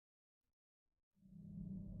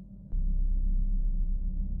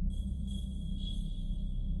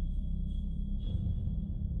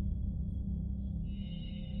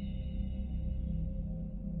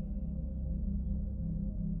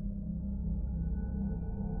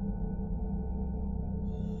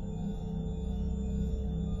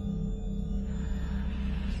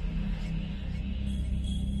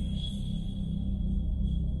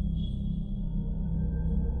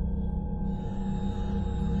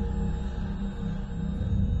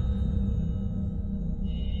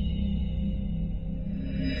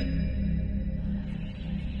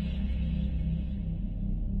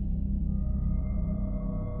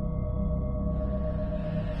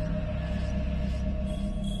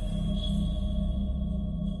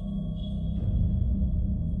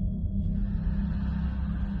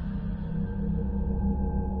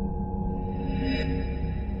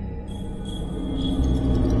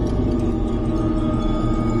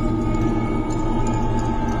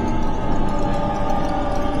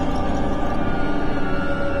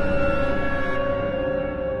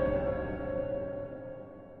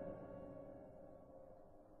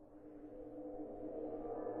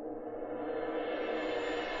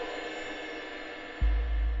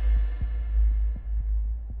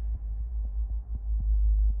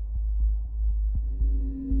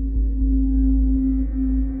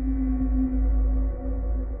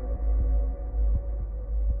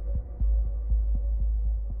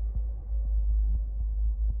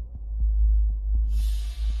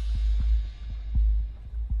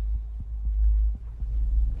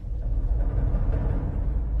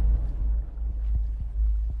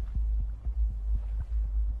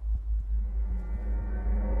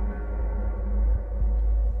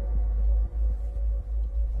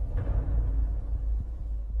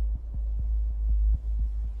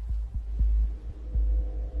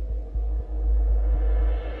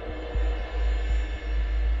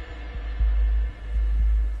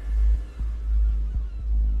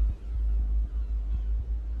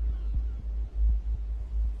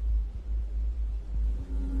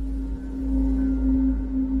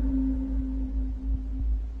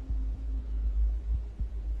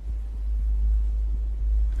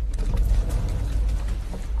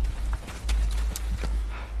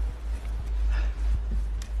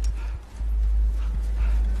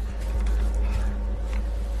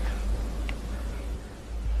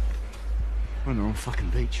We're on the wrong fucking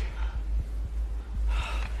beach.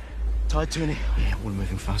 Tide turning. Yeah, we're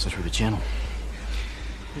moving faster through the channel.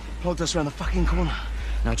 It plugged us around the fucking corner.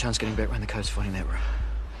 No chance getting back round the coast finding that route.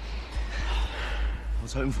 I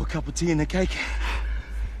was hoping for a cup of tea and a cake.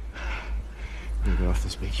 We'll go off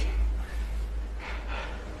this beach.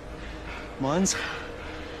 Mine's?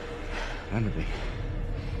 Bound to be.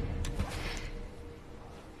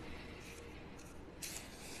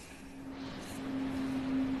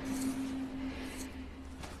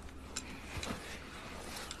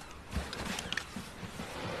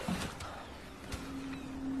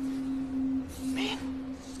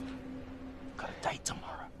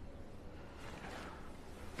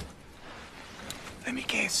 Let me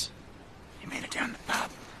guess. You met her down the pub.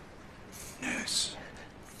 Nurse.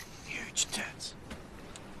 Huge tits.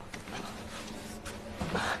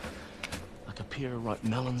 Like a pair of ripe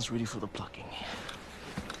melons ready for the plucking.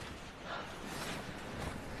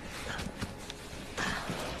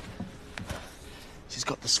 She's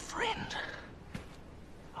got this friend.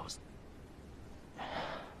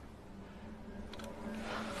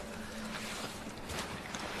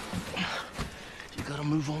 You gotta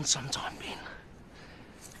move on sometime, Ben.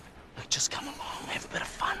 Like, just come along, have a bit of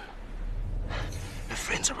fun. Her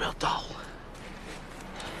friend's a real doll.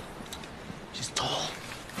 She's tall,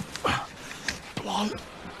 blonde,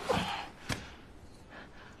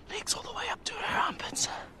 legs all the way up to her armpits.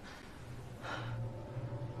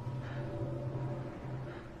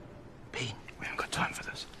 Ben. We haven't got time for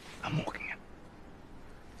this. I'm walking it.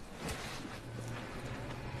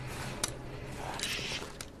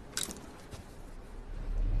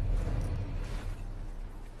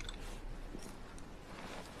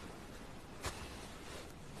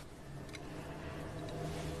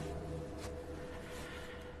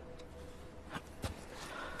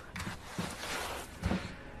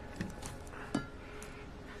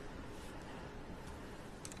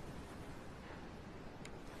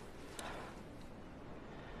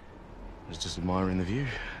 I was just admiring the view.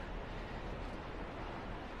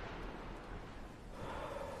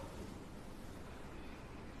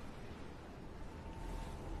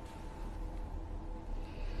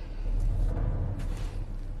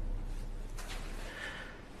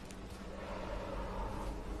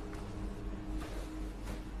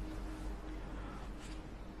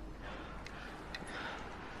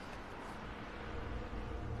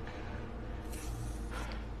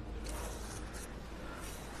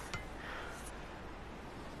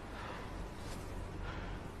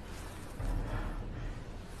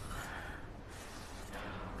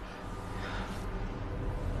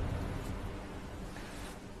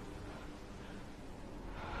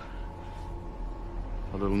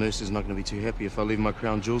 My little nurse is not going to be too happy if I leave my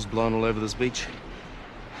crown jewels blown all over this beach.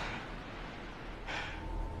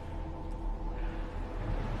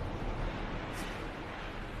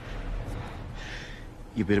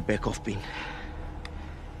 You better back off, Ben.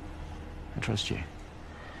 I trust you.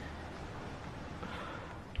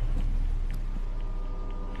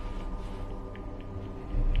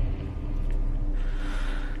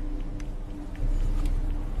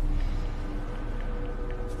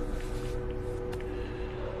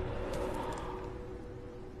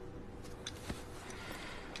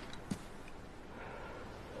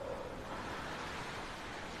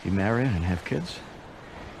 You marry her and have kids,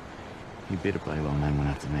 you better play well name one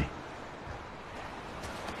after me.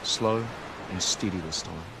 Slow and steady this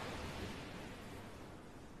time.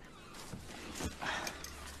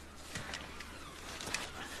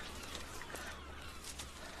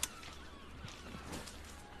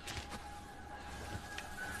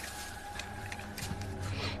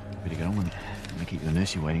 Better get on with it. We keep the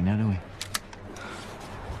nurse waiting now, do we?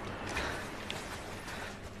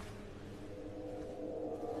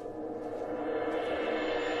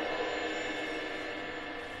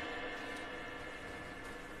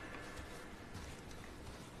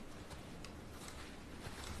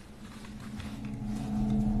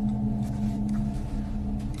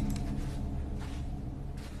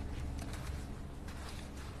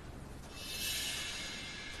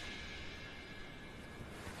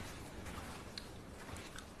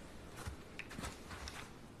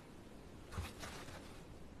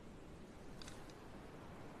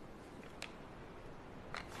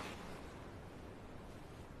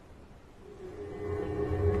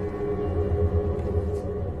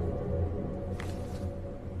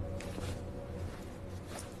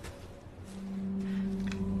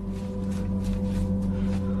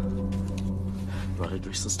 Right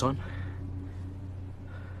address this time?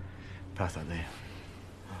 Path out there.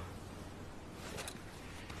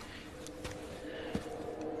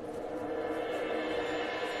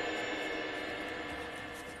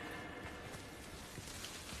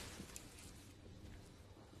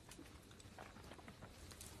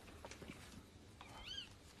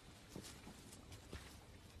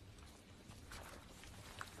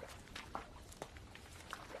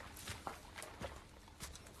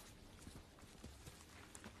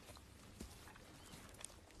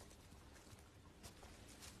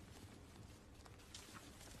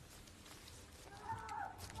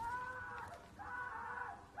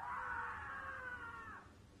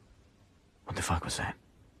 the fuck was that?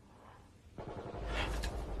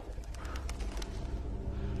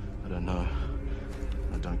 I don't know.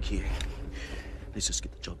 I don't care. Let's just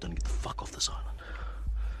get the job done and get the fuck off this island.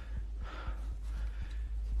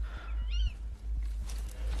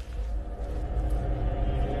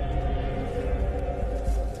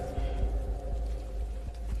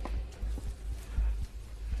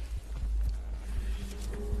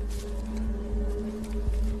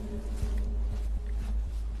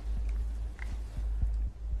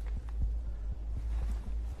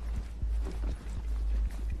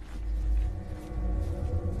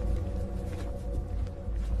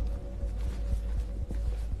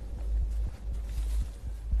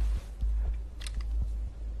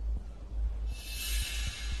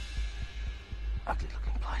 Ugly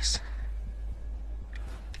looking place.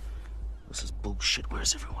 This is bullshit.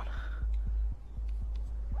 Where's everyone?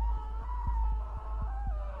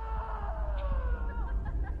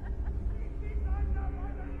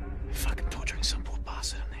 They're fucking torturing some poor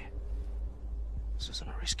bastard in there. This isn't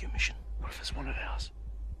a rescue mission. What if it's one of ours?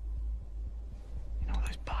 You know,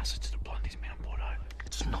 those bastards that are blind these men on board over.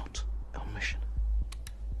 It's not our mission.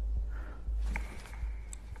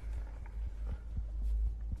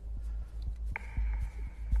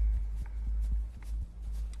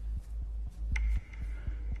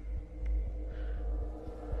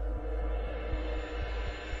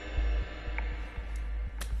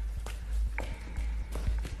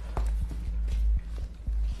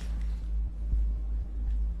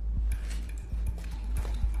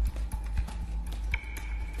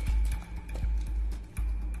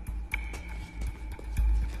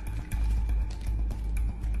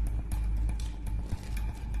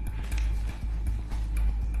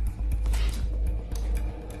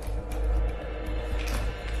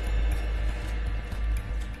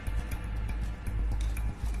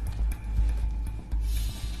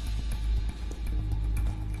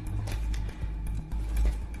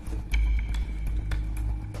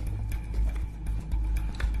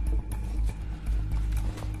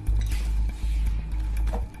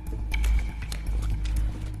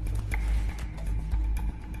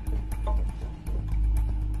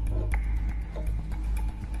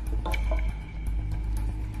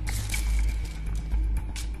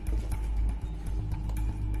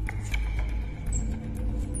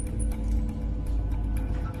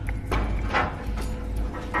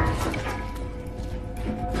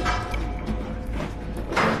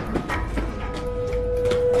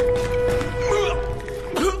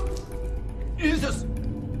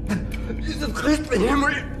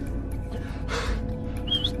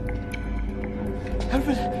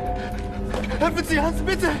 Helfen Sie, Hans,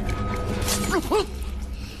 bitte!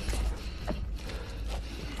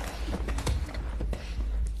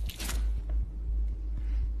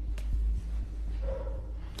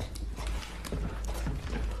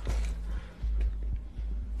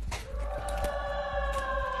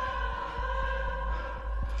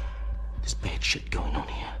 There's bad shit going on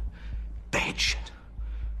here. Bad shit.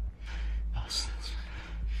 Bastards.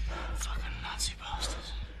 Fucking Nazi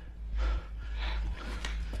bastards.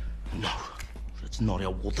 No, that's not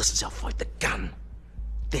our war. This is our fight. The gun.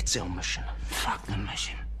 That's our mission. Fuck the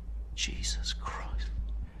mission. Jesus Christ.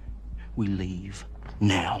 We leave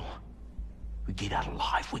now. We get out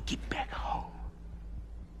alive. We get back home.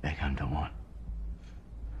 Back home to what?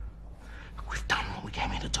 We've done what we came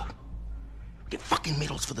here to do. We get fucking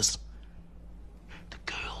medals for this. The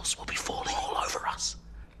girls will be falling all over us.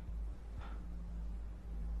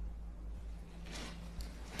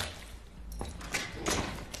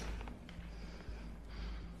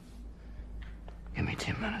 Give me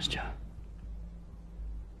 10 minutes, Joe.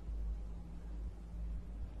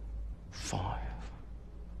 5.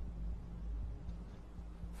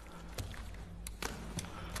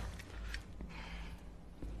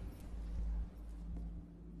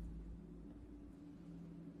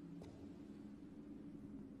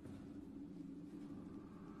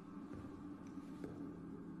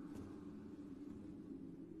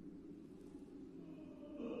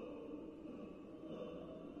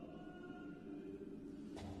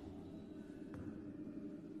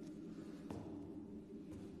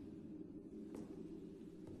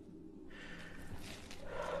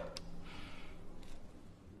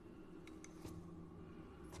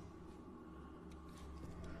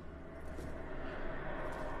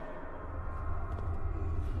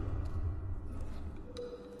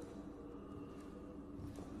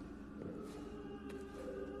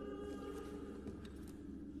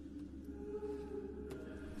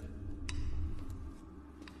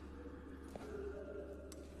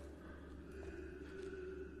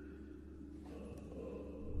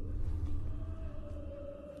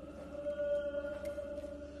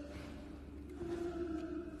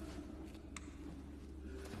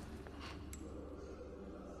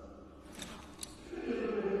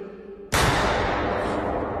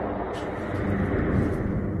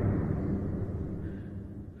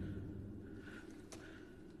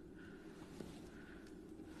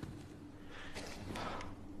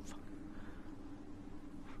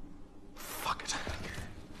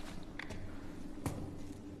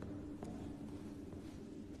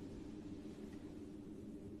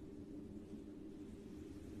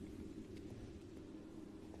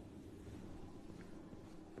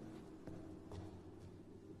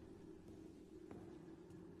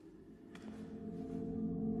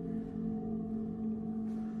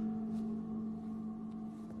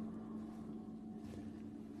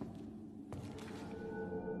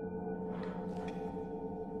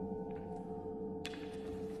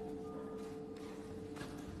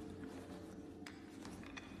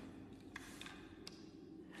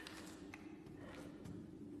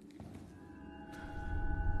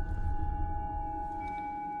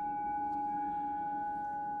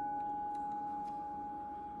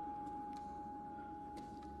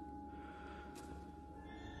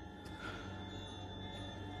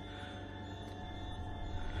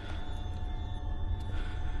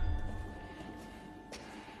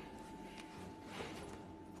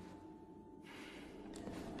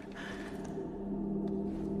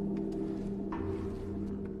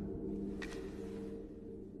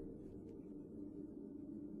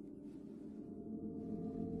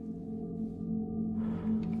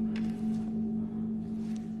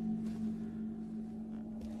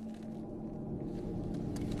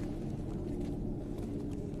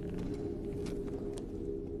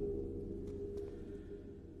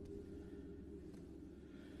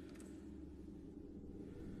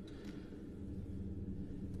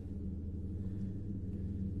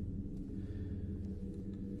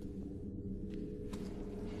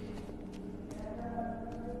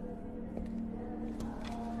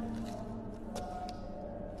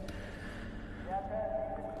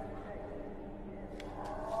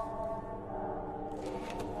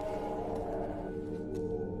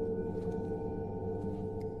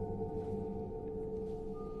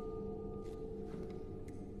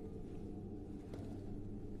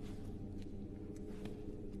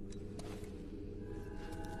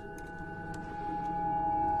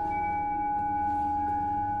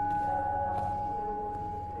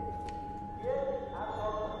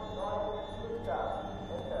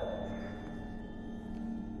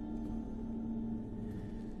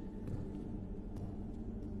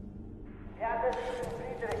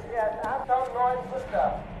 Friedrich, hier ist Anton 9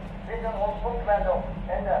 Gustav. Bitte um Funkmeldung.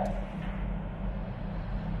 Ende.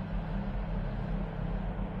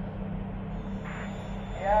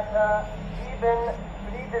 Theater 7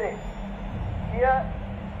 Friedrich. Hier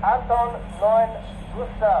Anton 9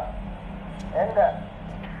 Gustav. Ende.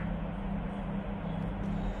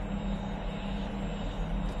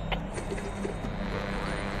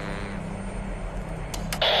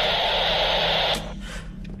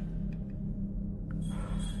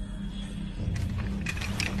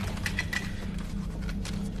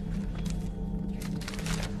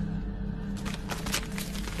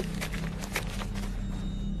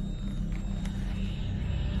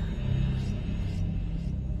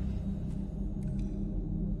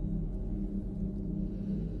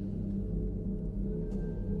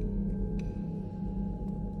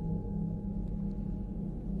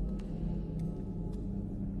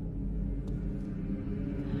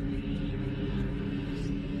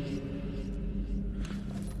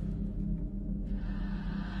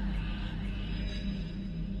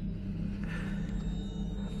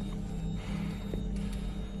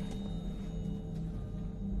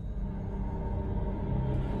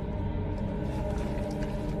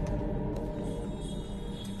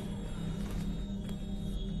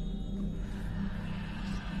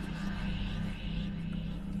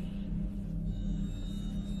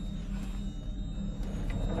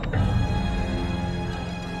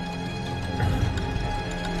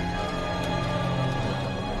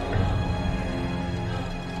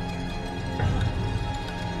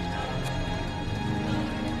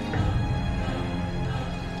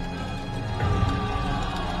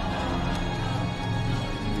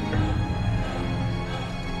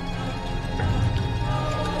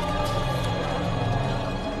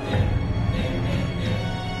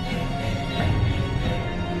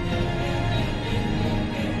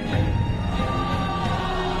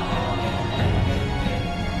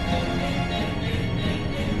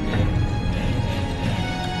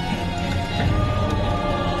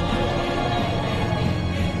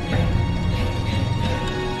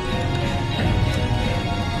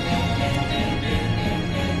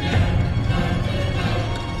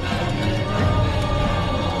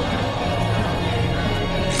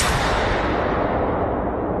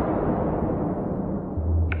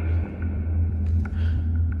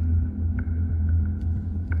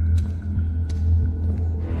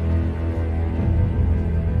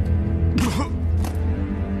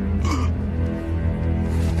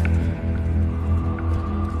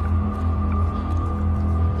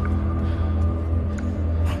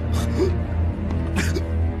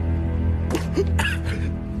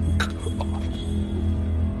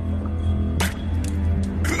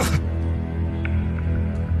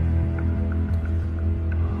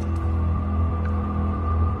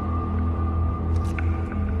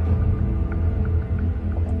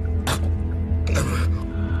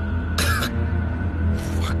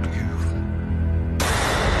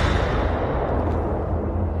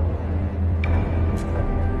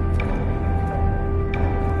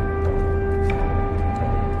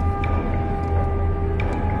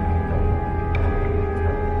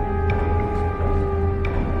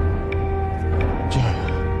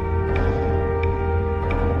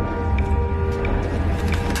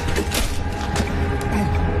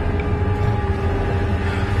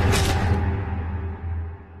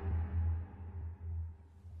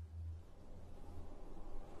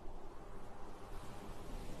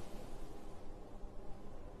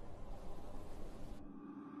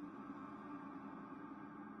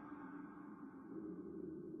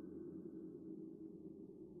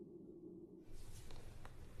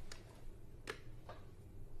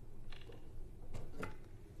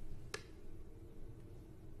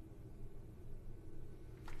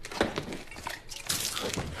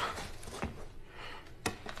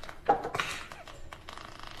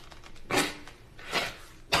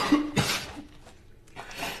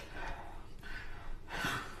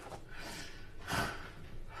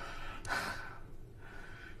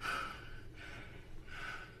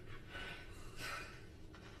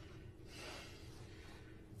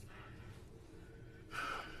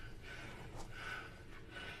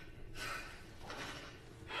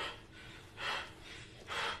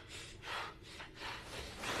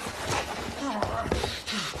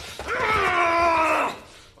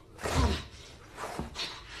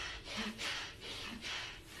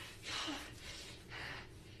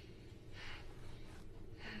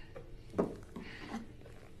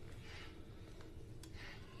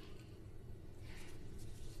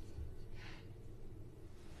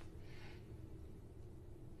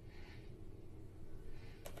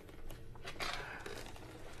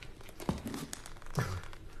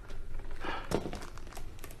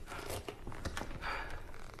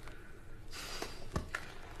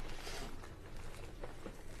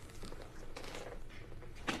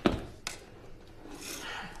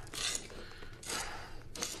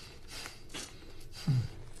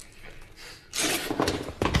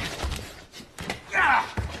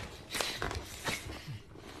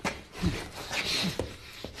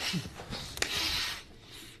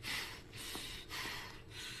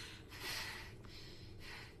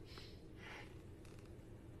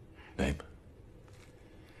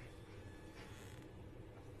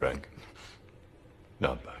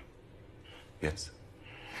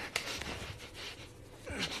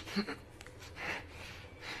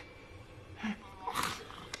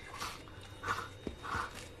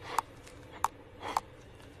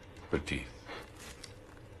 Good teeth.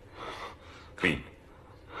 Clean.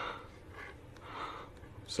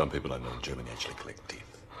 Some people I know in Germany actually collect teeth.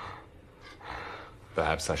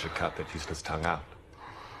 Perhaps I should cut that useless tongue out.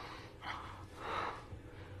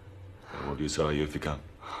 And what use are you if you can't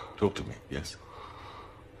talk to me, yes?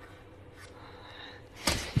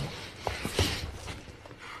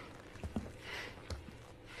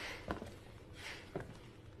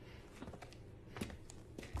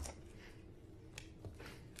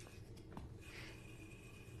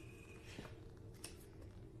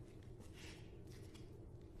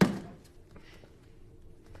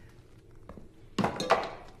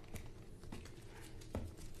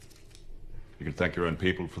 You can thank your own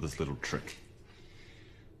people for this little trick.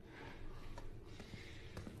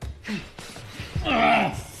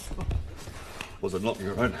 Was it not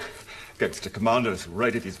your own gangster commanders who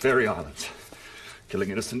raided these very islands,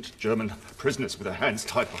 killing innocent German prisoners with their hands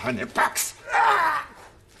tied behind their backs?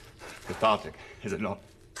 Cathartic, is it not?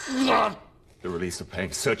 The release of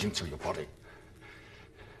pain surging through your body.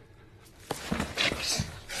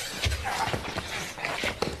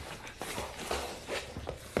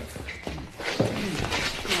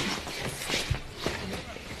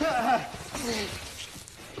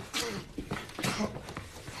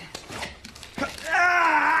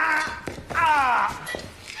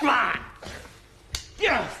 Come on!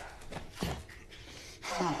 Yeah!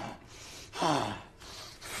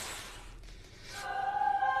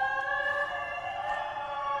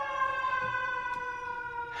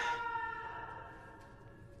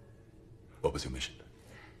 What was your mission?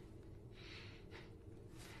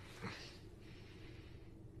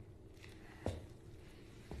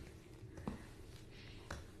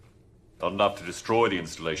 Not enough to destroy the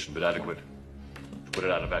installation, but adequate to put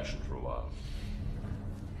it out of action for a while.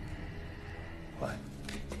 Why?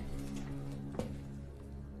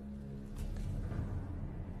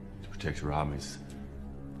 To protect your armies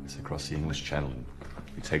as they cross the English Channel and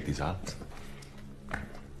we take these islands.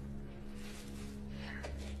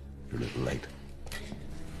 You're a little late,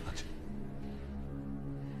 aren't you?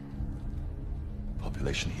 The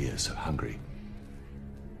population here is so hungry,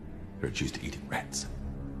 they're reduced to eating rats.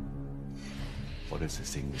 What is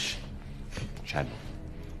this English Channel,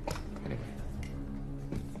 anyway?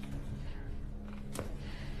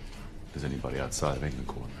 Does anybody outside of England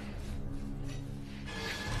call it?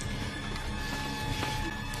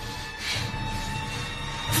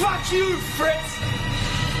 Fuck you, Fritz!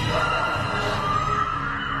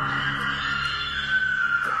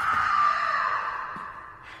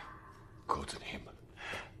 Go to him.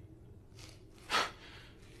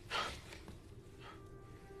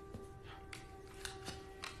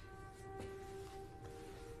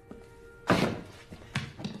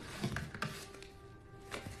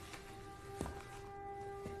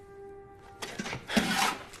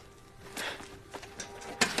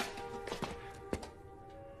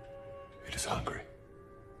 It is hungry.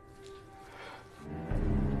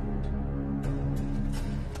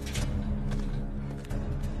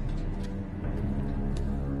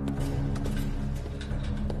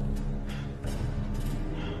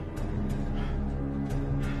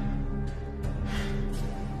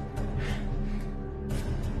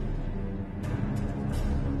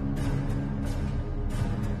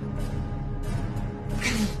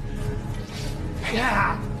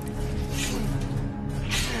 Yeah!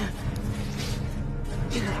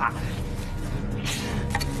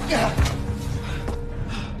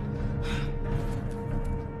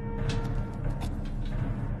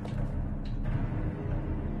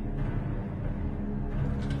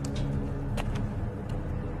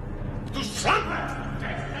 Du Schlampe!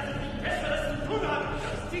 Das ist nicht besser, als du tun hast.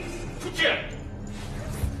 Das ist tut dir!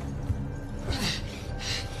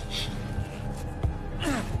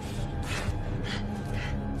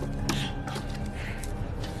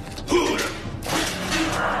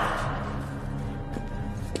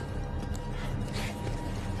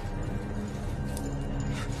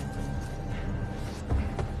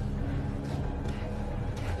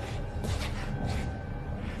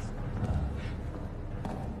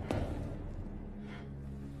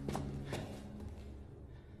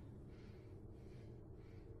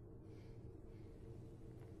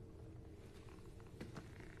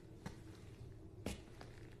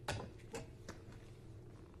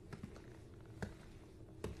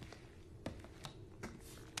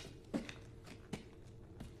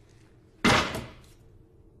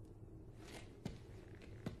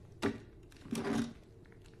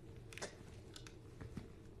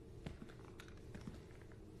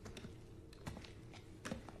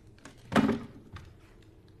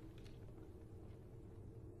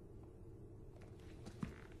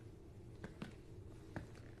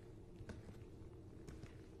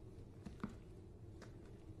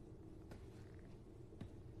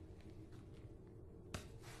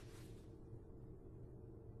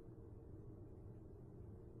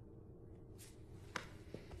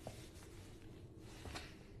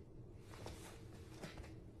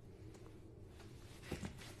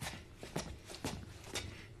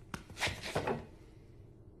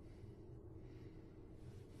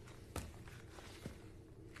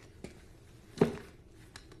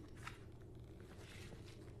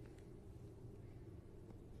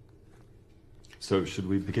 So should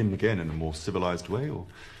we begin again in a more civilized way, or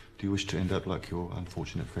do you wish to end up like your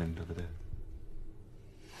unfortunate friend over there?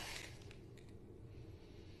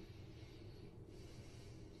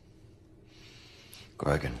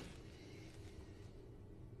 Grogan.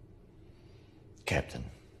 Captain.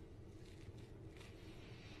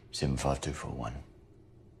 75241.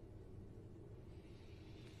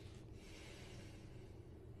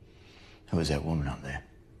 Who was that woman up there?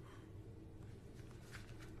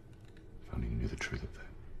 If only you knew the truth of that.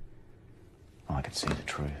 Oh, I could see the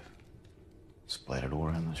truth. Splattered all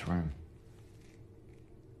around this room.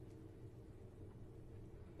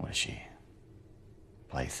 What is she?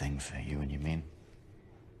 Plaything for you and your men?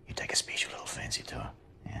 You take a special little fancy to her,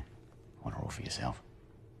 yeah? Want her all for yourself?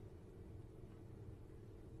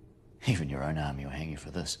 Even your own army will hang you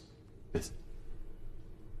for this. This?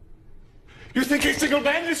 You think a single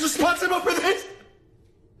man is responsible for this?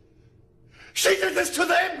 She did this to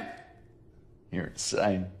them! You're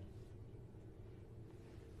insane.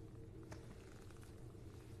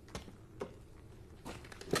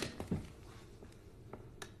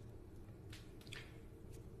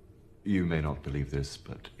 You may not believe this,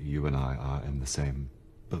 but you and I are in the same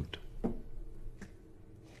boat.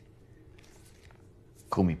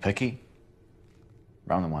 Call me picky.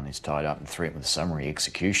 But I'm the one who's tied up and threatened with summary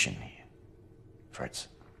execution here. Fritz.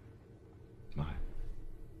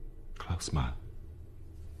 Klaus,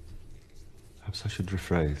 perhaps I should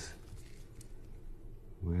rephrase.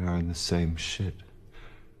 We are in the same shit.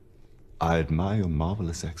 I admire your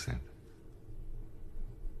marvelous accent.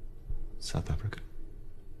 South Africa?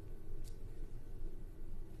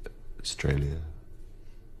 Australia?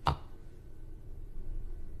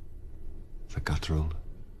 The guttural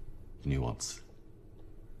nuance.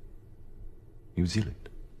 New Zealand.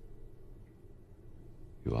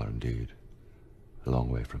 You are indeed a long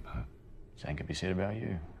way from home. Same can be said about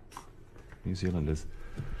you. New Zealand is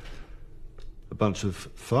a bunch of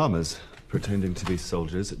farmers pretending to be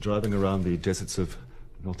soldiers, driving around the deserts of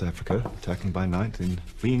North Africa, attacking by night and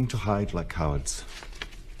fleeing to hide like cowards.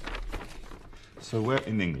 So where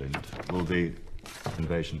in England will the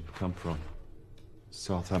invasion come from?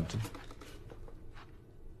 Southampton?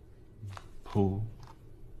 Poole?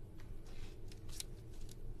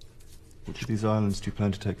 Which of these islands do you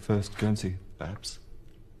plan to take first? Guernsey, perhaps?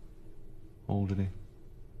 Alderney?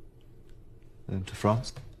 Then to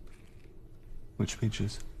France? Which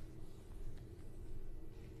beaches?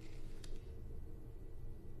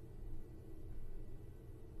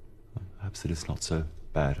 Perhaps it is not so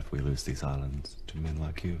bad if we lose these islands to men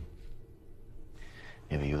like you.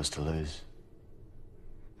 Never yours to lose.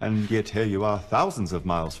 And yet here you are, thousands of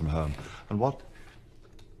miles from home. And what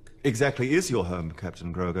exactly is your home,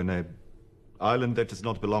 Captain Grogan? An island that does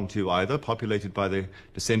not belong to you either, populated by the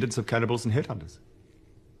descendants of cannibals and headhunters.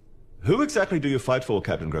 Who exactly do you fight for,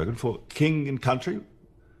 Captain Grogan? For king and country?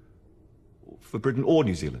 For Britain or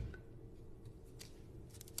New Zealand?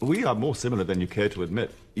 We are more similar than you care to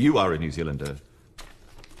admit. You are a New Zealander.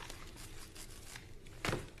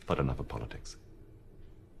 But enough of politics.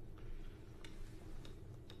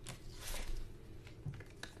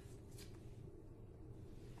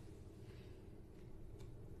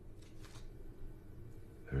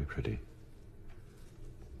 Very pretty.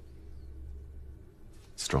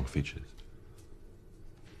 Strong features.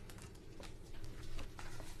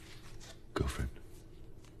 Girlfriend.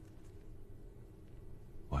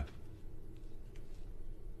 Wife.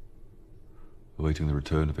 Awaiting the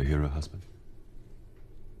return of a hero husband.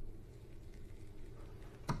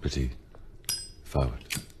 Pretty forward.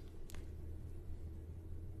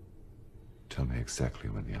 Tell me exactly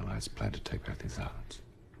when the Allies plan to take back these islands.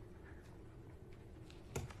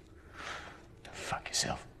 Fuck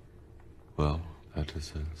yourself. Well, that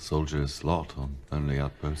is a soldier's lot on lonely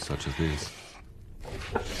outposts such as these.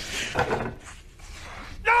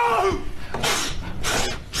 No!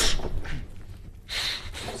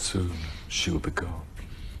 Soon she will be gone.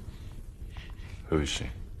 Who is she?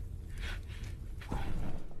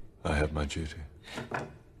 I have my duty.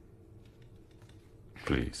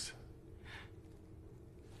 Please.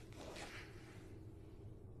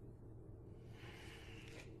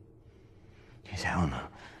 He's Helena.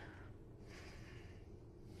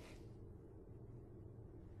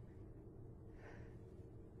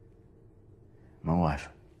 My wife.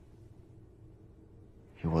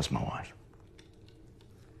 She was my wife.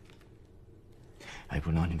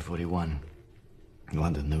 April 1941. In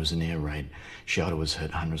London, there was an air raid. Shelter was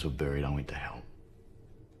hit, hundreds were buried. I went to help.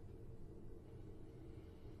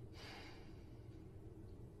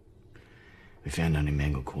 We found only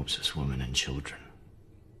mangled corpses, women and children.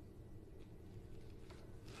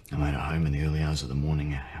 I made a home in the early hours of the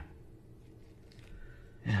morning.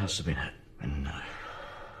 house has been hit, and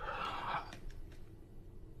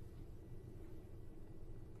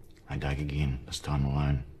I dug again, this time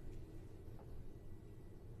alone.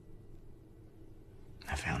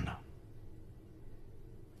 I found her.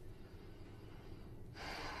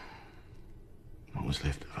 What was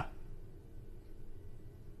left of her.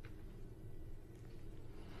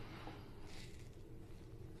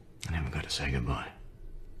 I never got to say goodbye.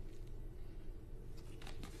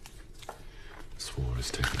 This war has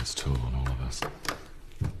taken its toll on all of us.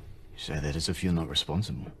 You say that as if you're not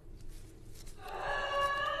responsible.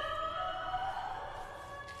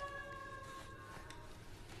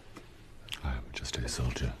 I am just a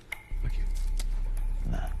soldier, like you.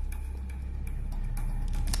 No.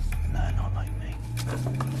 No, not like me.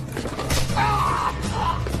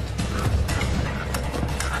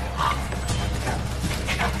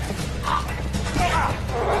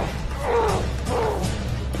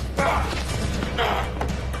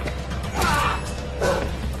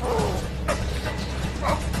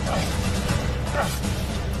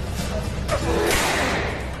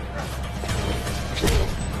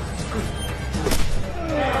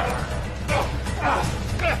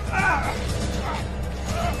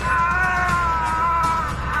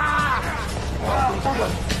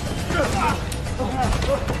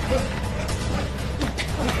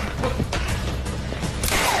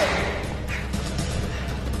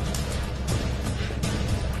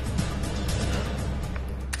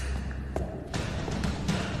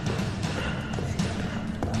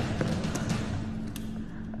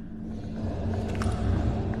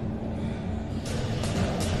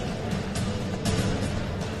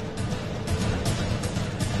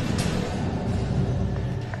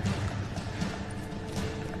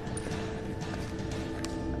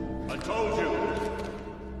 Told you.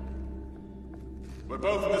 We're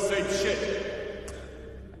both in the same shit.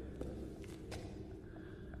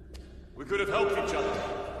 We could have helped each other.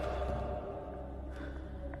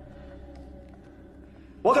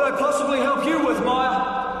 What could I possibly help you with, Maya?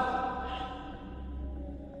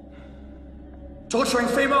 Torturing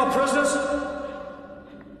female prisoners?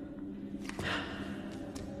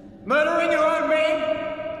 Murdering your own men?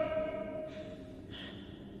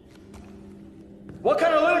 What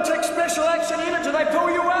kind of lunatic special action unit do they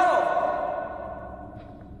pull you out of?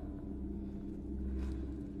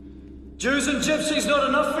 Jews and gypsies not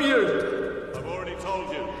enough for you? I've already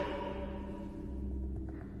told you.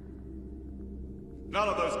 None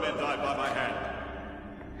of those men died by my hand.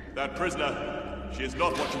 That prisoner, she is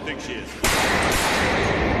not what you think she is.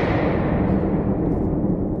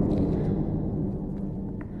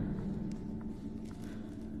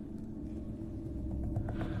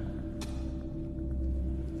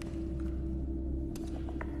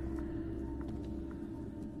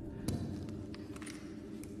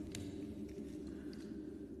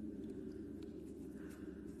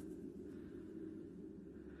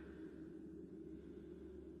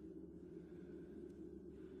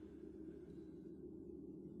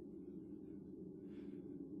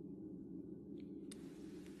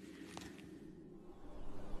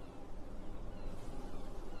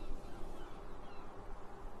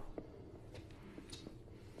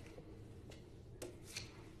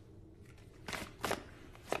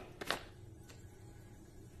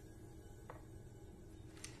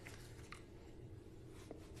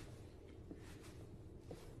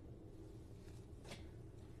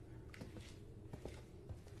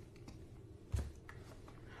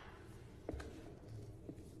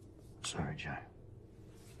 Sorry, Joe.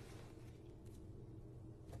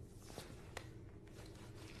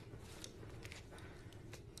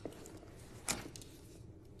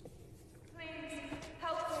 Please,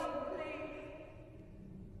 help me, please.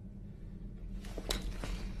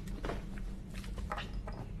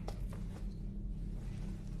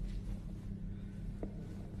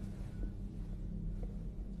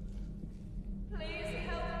 Please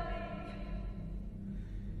help me.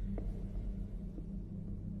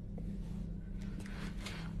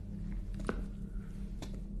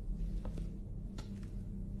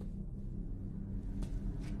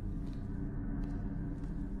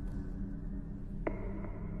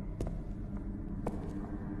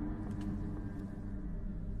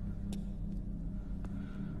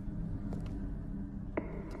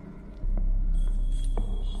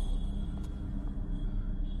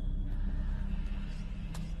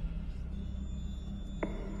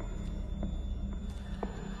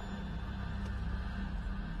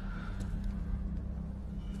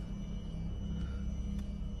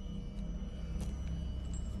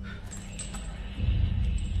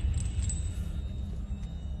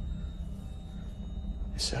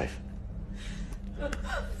 Safe.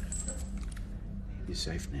 You're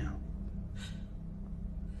safe now.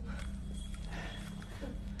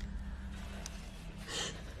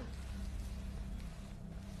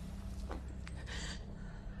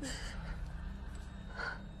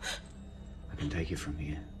 I can take you from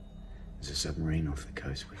here. There's a submarine off the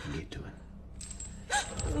coast. We can get to it.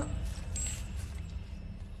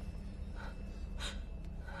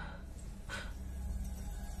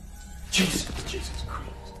 Jesus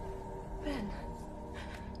Christ. Ben.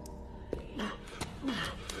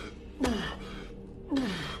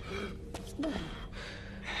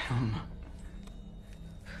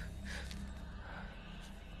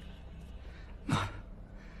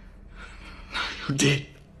 You did.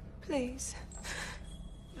 Please.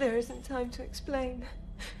 There isn't time to explain.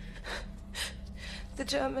 The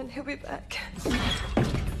German, he'll be back.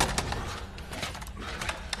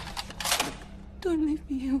 Don't leave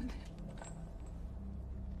me here with him.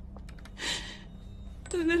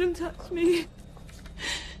 Don't let him touch me.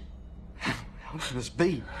 How can this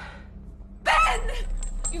be? Ben!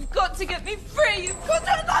 You've got to get me free! You've got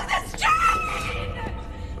to unlock this chain!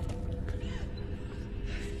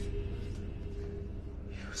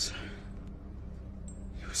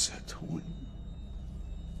 You were so torn.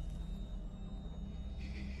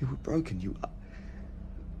 You were broken.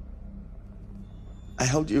 I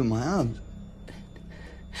held you in my arms.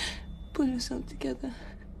 Pull yourself together.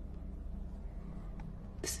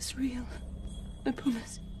 This is real. I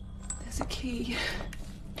promise. There's a key.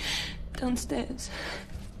 Downstairs.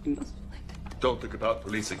 You must find it. Don't think about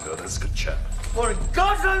releasing her. That's a good chap. What in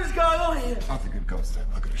God's name is going on here? Nothing in God's name.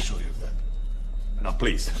 I can assure you of that. Now,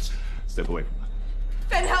 please, step away from her.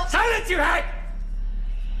 Ben, help! Silence, you hack!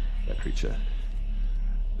 That creature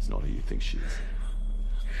is not who you think she is.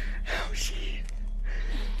 How is she?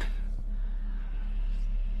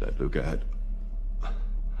 That Luger had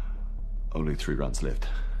only 3 rounds left.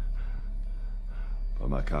 By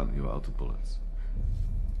my count, you are out of bullets.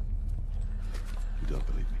 You don't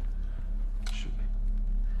believe me? Shoot me.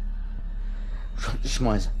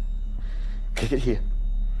 Schmeiße. Kick it here.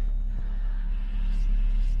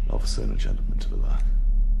 An officer and a gentleman to the line.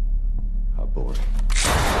 How bored.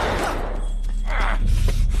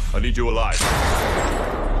 I need you alive.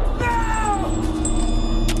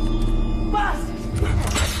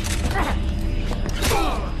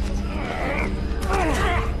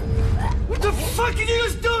 What the fuck did you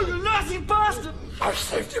just do, you nasty bastard? I've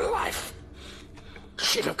saved your life.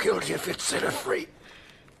 She'd have killed you if you'd set her free.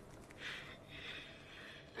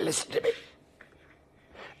 Listen to me.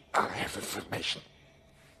 I have information.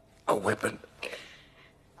 A weapon.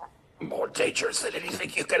 More dangerous than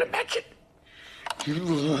anything you can imagine. You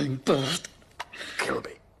lying bastard. Kill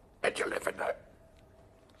me, and you'll never know.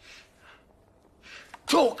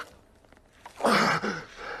 Talk!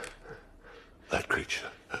 That creature.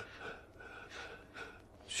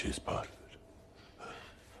 She's part of it.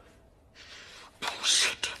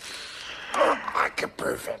 Bullshit. I can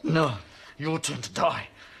prove it. No, your turn to die.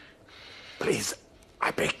 Please,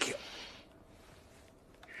 I beg you.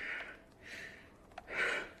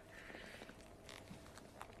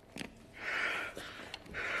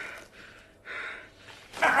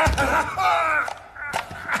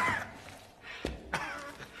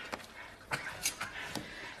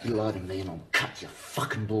 You lie to me and I'll cut your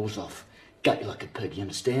fucking balls off. Gut you like a pig, you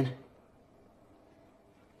understand?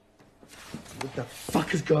 What the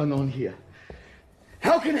fuck is going on here?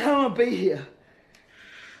 How can Hannah be here?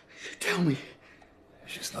 Tell me.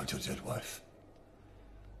 She's not your dead wife.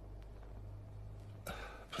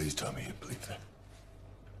 Please tell me you believe that.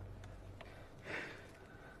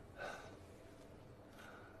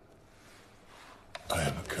 I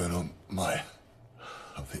am Colonel Meyer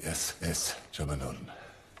of the SS Germanoden.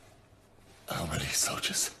 How many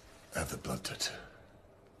soldiers have the blood tattoo?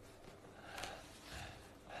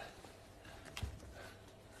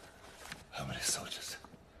 How many soldiers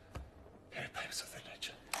carry papers of that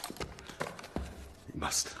nature? You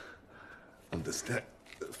must understand,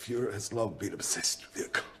 the Fuhrer has long been obsessed with the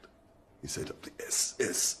occult. He set up the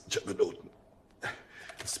SS Germanoden, a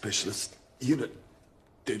specialist unit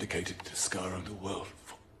dedicated to scouring the world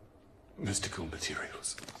for mystical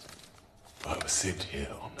materials. I was sent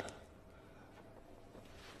here on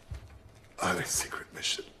a highly secret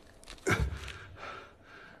mission. The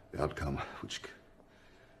outcome, which could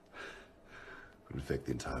affect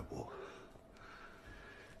the entire war.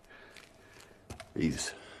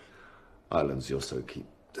 These islands you're so keen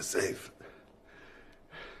to save.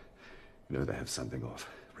 You know they have something of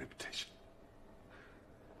a reputation.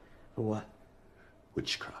 For what?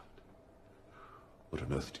 Witchcraft. What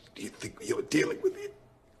on earth do you think you're dealing with here?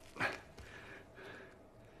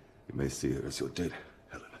 You may see her as your dead,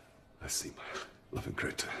 Helena. I see my Loving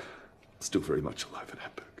Greta, still very much alive in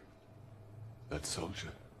Hamburg. That soldier,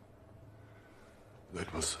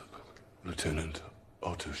 that was Lieutenant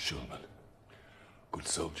Otto Schulman. Good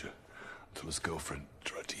soldier, until his girlfriend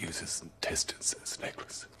tried to use his intestines as a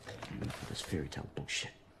necklace. Enough of this fairy tale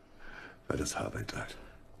bullshit. That is how they died.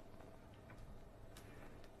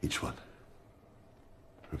 Each one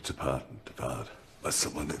ripped apart and devoured by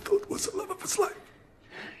someone they thought was the love of his life.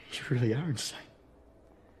 You really are insane.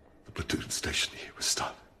 The platoon station here was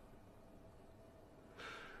starved.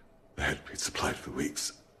 They hadn't been supplied for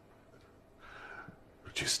weeks.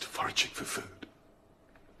 Reduced to foraging for food.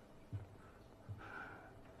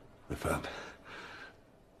 They found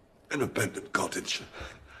an abandoned cottage,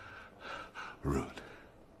 a ruin.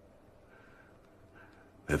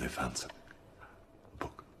 There they found something. A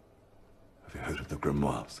book. Have you heard of the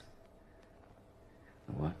grimoires?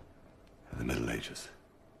 The what? In the Middle Ages,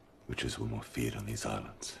 witches were more feared on these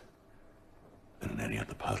islands than in any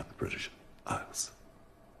other part of the British Isles.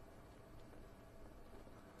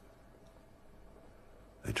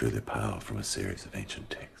 They drew their power from a series of ancient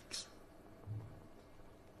texts.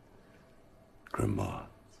 Grimoires.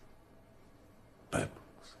 Bad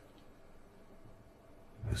books.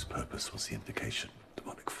 Whose purpose was the invocation of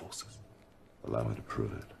demonic forces. Allow me to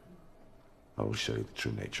prove it. I will show you the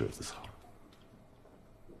true nature of this horror.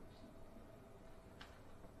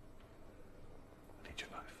 I need your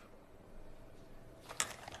knife.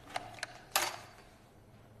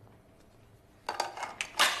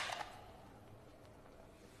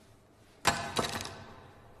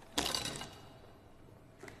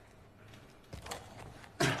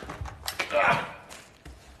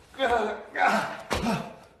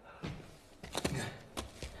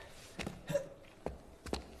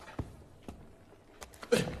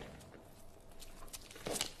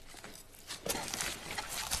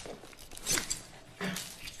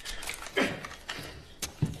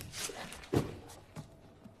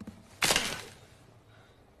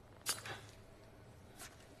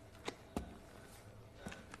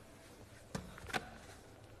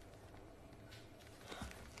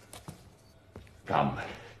 Come,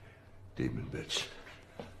 demon bitch.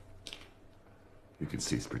 You can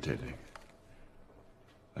cease pretending.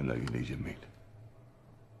 I know you need your meat.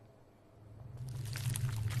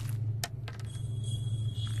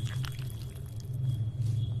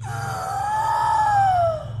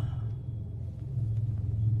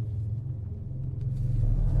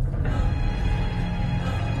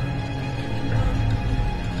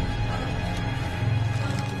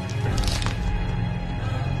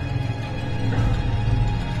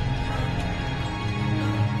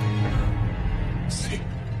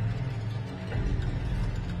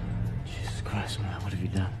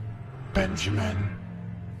 Benjamin.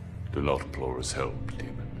 Do not implore his help,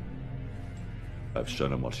 demon. I've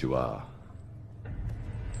shown him what you are.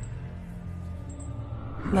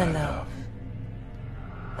 My love,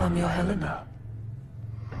 I'm your Helena.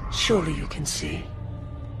 Surely you can see.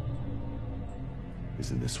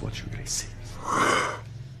 Isn't this what you really see?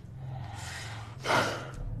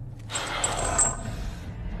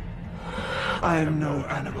 I am no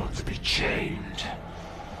animal to be chained.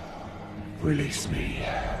 Release me,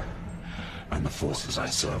 and the forces I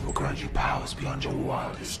serve will grant you powers beyond your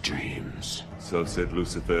wildest dreams. So said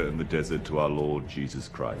Lucifer in the desert to our Lord Jesus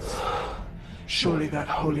Christ. Surely that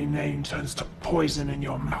holy name turns to poison in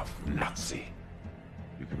your mouth, Nazi.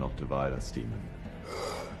 You cannot divide us, demon.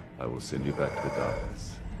 I will send you back to the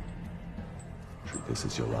darkness. Treat this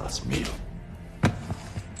as your last meal.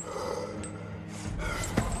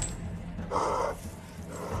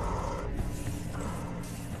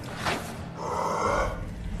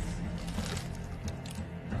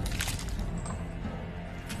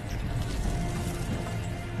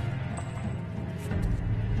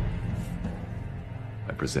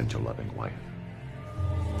 Present your loving wife.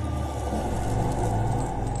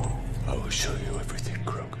 I will show you everything,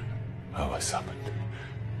 Krogan. How I summoned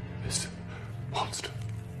this monster,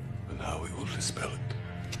 and how we will dispel it.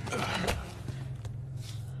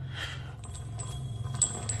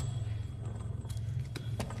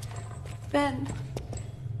 Ben,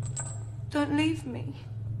 don't leave me.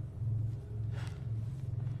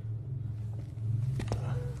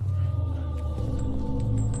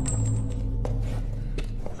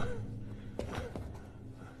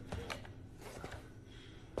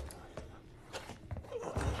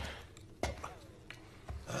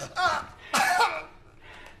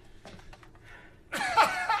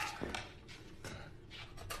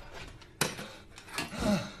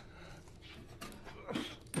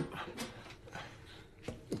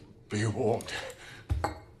 Be warned,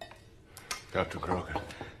 Dr. Krogan.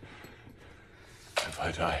 If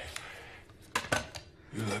I die,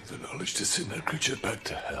 You lack the knowledge to send that creature back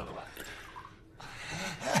to hell.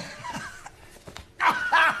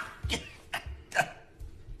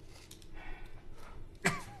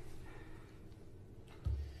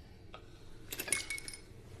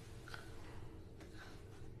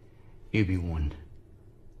 You be warned.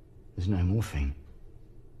 There's no morphine.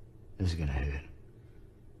 This is gonna hurt.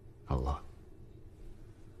 A lot.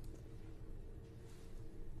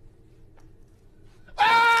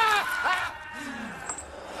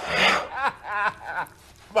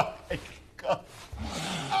 My God.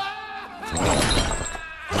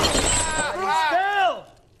 Still!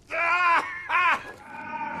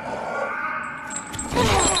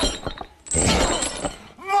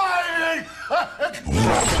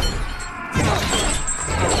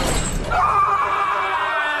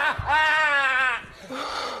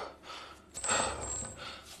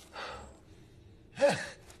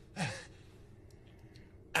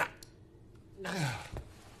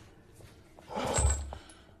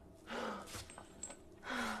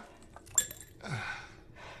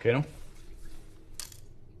 Kino?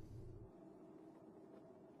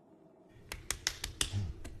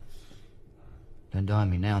 Don't die on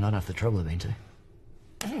me now, not after the trouble I've been to.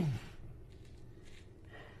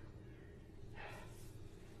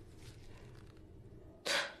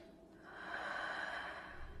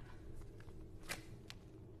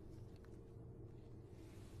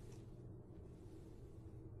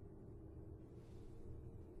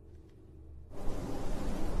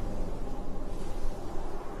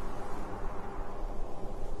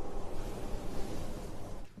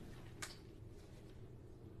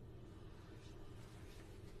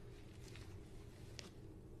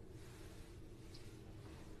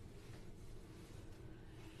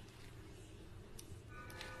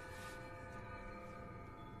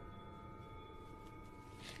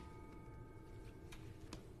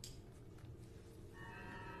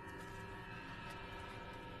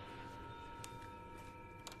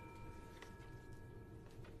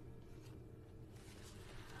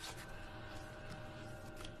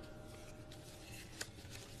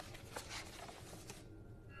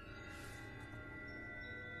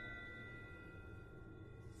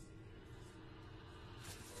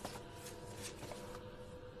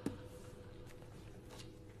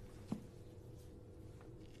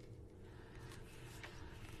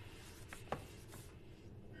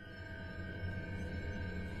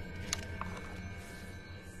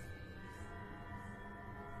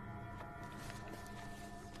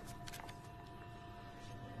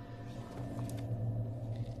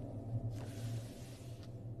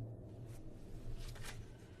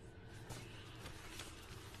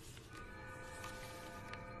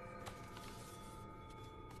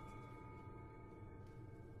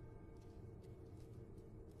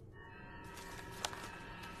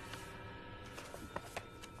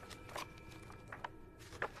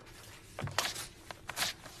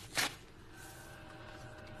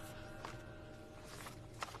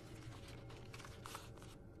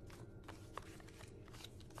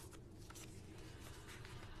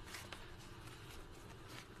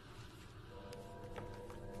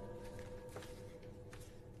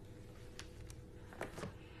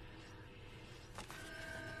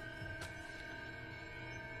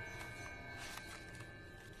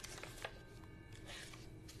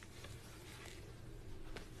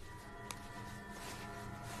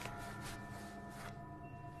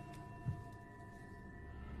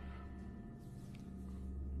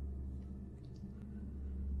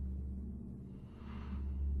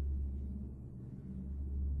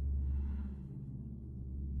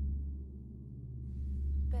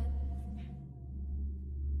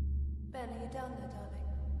 Ben, are you down there, darling?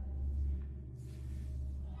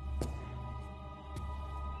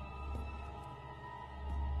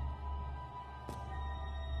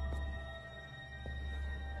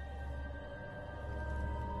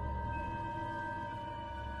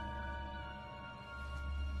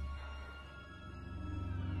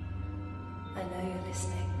 I know you're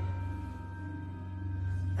listening.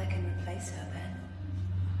 I can replace her, Ben.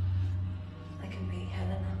 I can be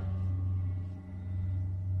Helena.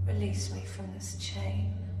 Release me from this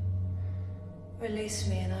chain. Release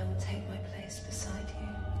me and I will take my place beside you.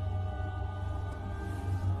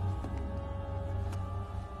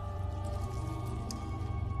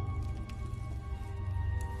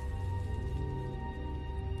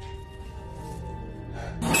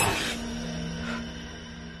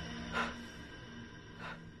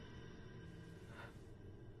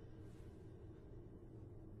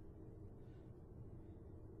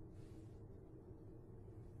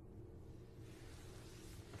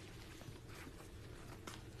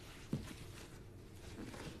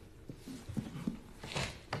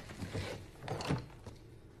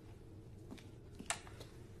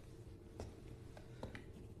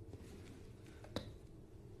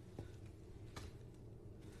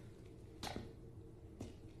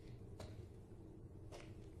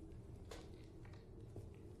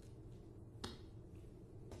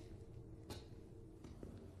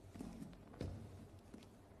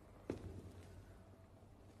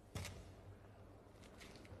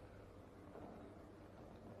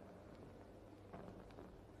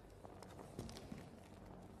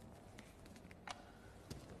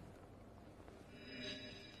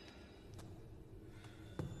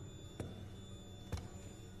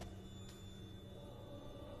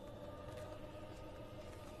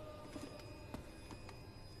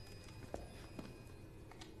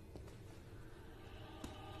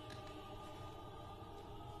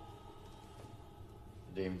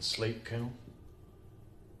 demons sleep, Colonel?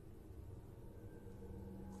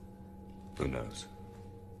 Who knows?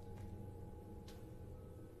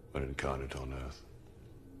 When incarnate on Earth.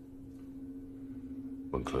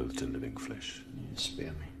 When clothed in living flesh. Yeah,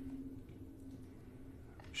 spare me.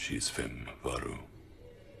 She's Fem Varu.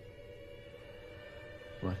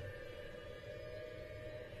 What?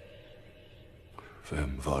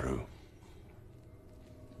 Fem Varu.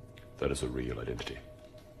 That is a real identity.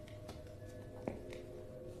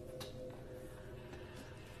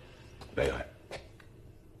 May I?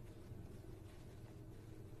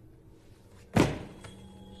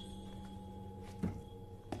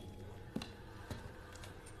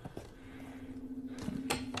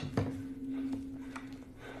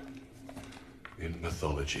 In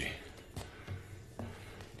mythology,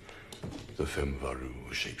 the Fem Varu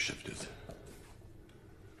were shapeshifted.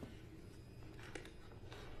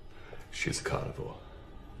 She is a carnivore,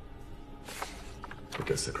 a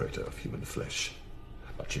desecrator of human flesh.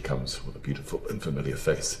 But she comes with a beautiful and familiar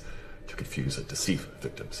face to confuse and deceive her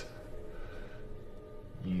victims.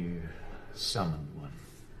 You summoned one.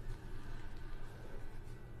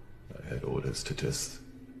 I had orders to test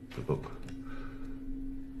the book.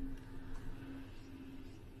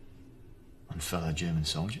 On fellow German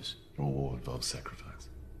soldiers? All war involves sacrifice.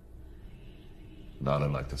 An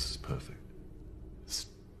island like this is perfect. This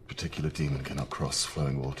particular demon cannot cross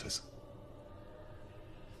flowing waters.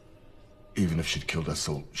 Even if she'd killed us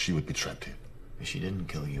all, she would be trapped here. But she didn't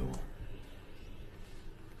kill you all.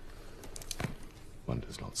 One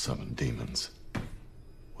does not summon demons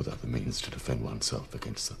without the means to defend oneself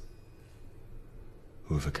against them.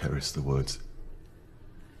 Whoever carries the words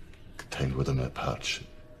contained within her pouch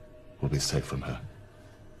will be safe from her.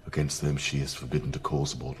 Against them she is forbidden to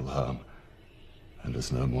cause mortal harm, and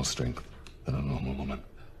has no more strength than a normal woman.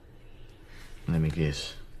 Let me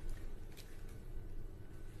guess.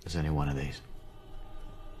 There's only one of these.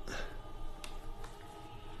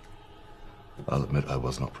 I'll admit I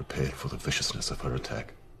was not prepared for the viciousness of her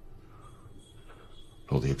attack,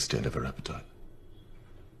 nor the extent of her appetite.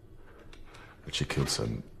 That she killed so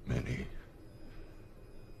many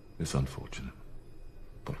is unfortunate.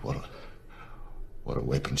 But what a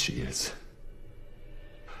weapon she is.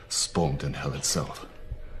 Spawned in hell itself.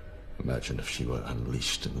 Imagine if she were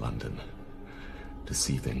unleashed in London,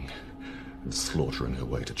 deceiving and slaughtering her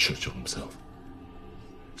way to Churchill himself.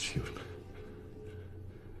 She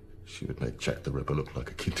would make Jack the Ripper look like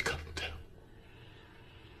a kindergarten tale.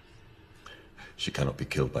 She cannot be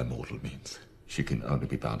killed by mortal means. She can only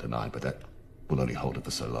be bound in iron, but that will only hold her for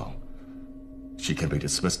so long. She can be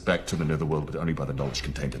dismissed back to the netherworld, but only by the knowledge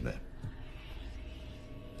contained in there.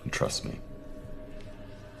 And trust me,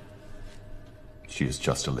 she is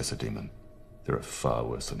just a lesser demon. There are far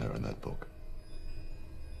worse than her in that book.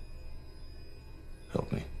 Help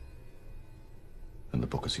me, and the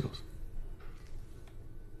book is yours.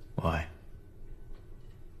 Why?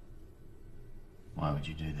 Why would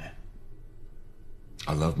you do that?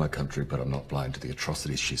 I love my country, but I'm not blind to the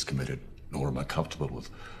atrocities she's committed, nor am I comfortable with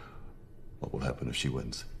what will happen if she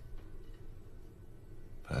wins.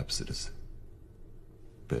 Perhaps it is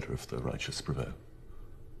better if the righteous prevail.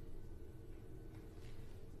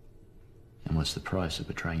 And what's the price of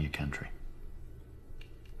betraying your country?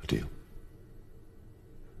 A deal.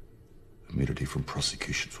 Immunity from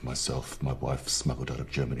prosecution for myself, my wife smuggled out of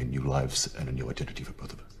Germany, new lives and a new identity for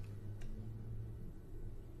both of us.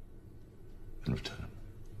 In return,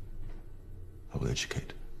 I will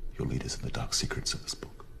educate your leaders in the dark secrets of this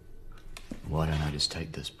book. Why don't I just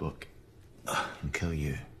take this book and kill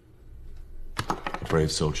you? A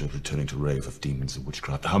brave soldier returning to rave of demons and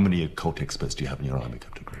witchcraft. How many occult experts do you have in your army,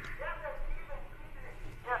 Captain Greg?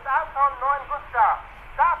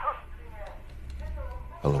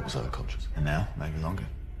 How long was I unconscious? And now, maybe longer.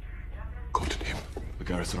 Caught in him. The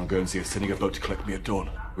garrison on Guernsey is sending a boat to collect me at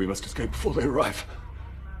dawn. We must escape before they arrive.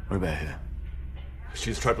 What about her?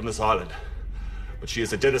 She is trapped on this island, but she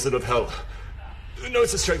is a denizen of hell. Who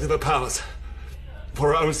knows the strength of her powers?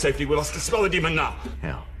 For our own safety, we must dispel the demon now.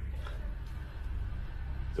 How?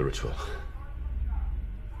 The ritual.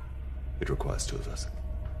 It requires two of us.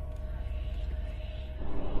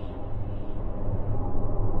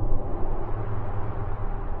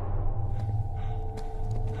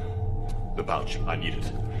 The pouch, I need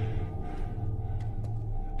it.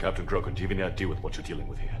 Captain Grogan, do you have any idea with what you're dealing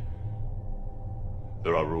with here?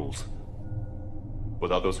 There are rules.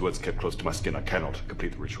 Without those words kept close to my skin, I cannot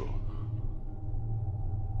complete the ritual.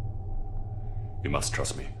 You must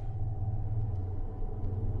trust me.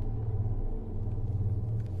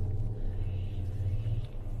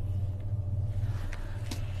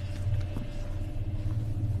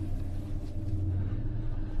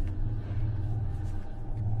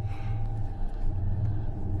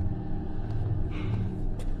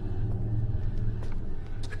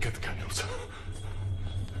 closer.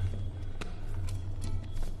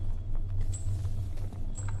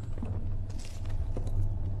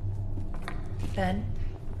 Ben,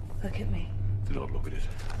 look at me. Do not look at it.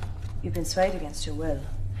 You've been swayed against your will.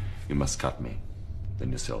 You must cut me.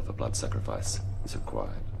 Then yourself a blood sacrifice is required.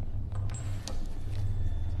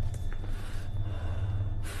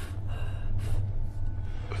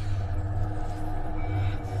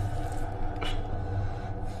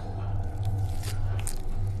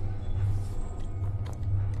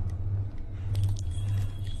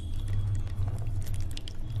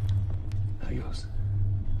 Yours.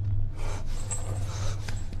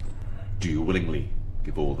 Do you willingly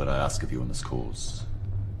give all that I ask of you in this cause?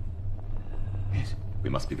 Yes. We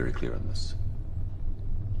must be very clear on this.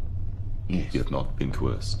 Yes. You have not been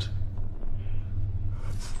coerced.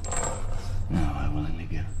 No, I willingly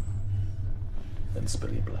give. Then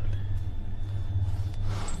spill your blood.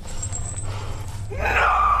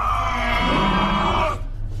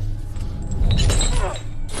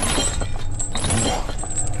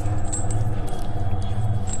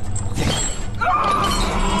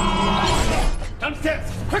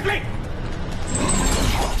 Downstairs! Quickly!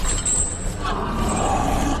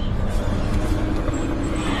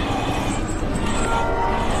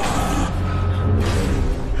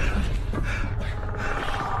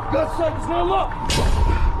 God's sake, it's not locked!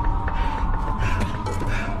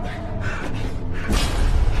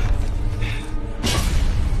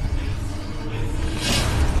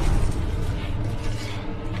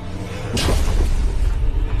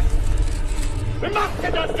 We must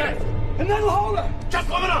get downstairs! And then we'll hold her! Just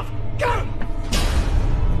long enough! Go!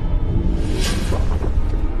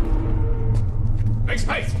 Make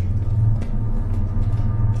space!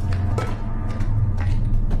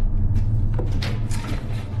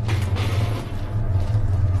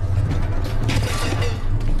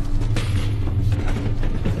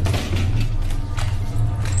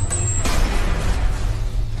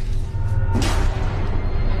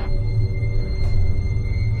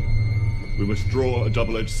 We must draw a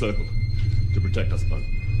double-edged circle to protect us both.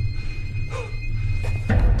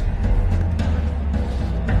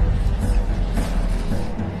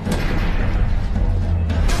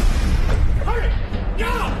 Hurry!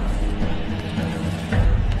 Now!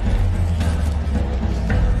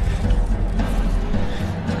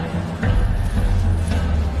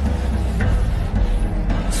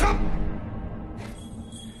 Stop!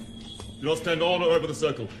 Do not stand on or over the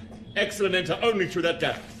circle. Exit and enter only through that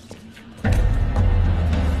gap.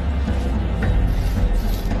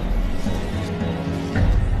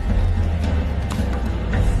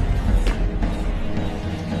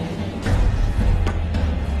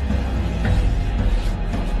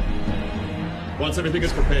 Once everything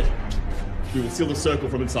is prepared, we will seal the circle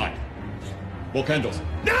from inside. More candles.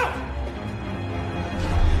 Now!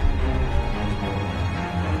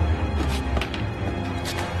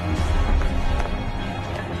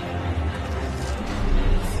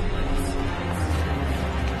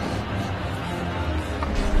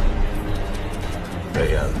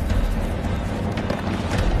 Bayan.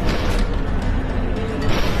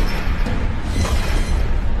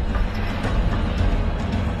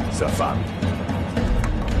 Safan.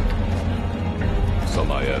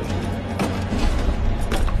 Samael.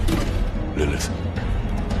 Lilith.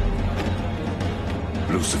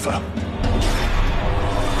 Lucifer.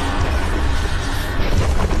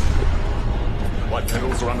 White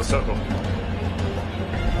candles around the circle.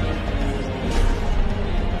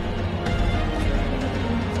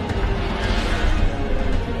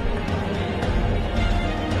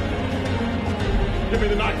 Give me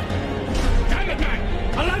the knife. Damn it, man!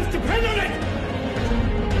 Our lives depend on it!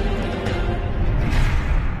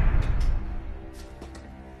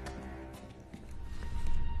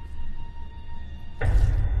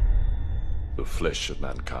 The flesh of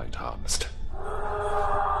mankind harnessed.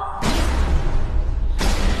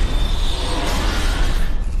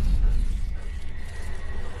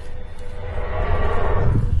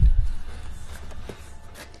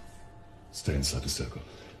 Stay inside the circle.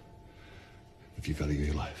 If you value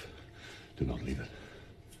your life, do not leave it.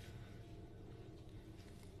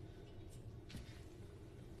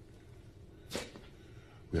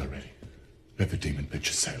 We are ready. Let the demon pitch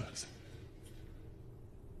assail us.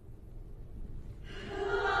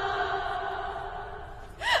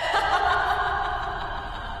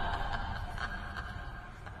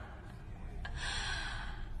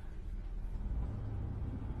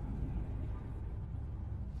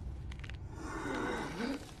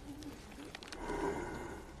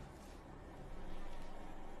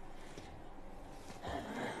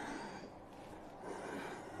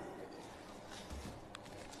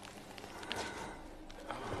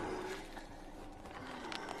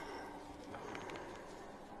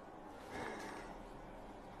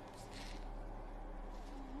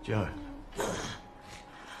 Joe.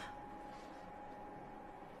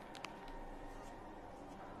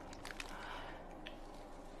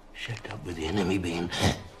 Checked up with the enemy being...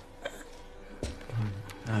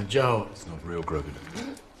 No, Joe. It's not real, Grogan.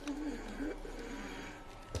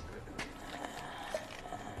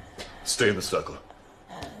 Stay in the circle.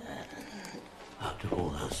 After all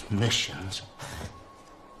those missions,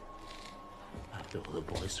 after all the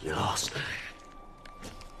boys we lost,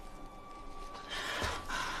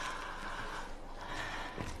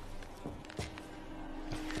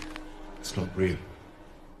 It's not real.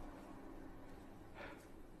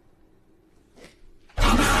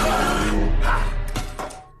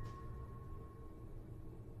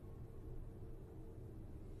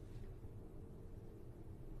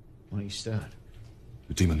 Why don't you start?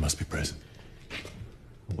 The demon must be present.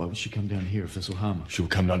 Why would she come down here if this will harm her? She will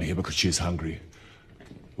come down here because she is hungry.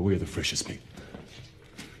 But we are the freshest meat.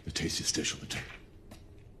 The tastiest dish on the table.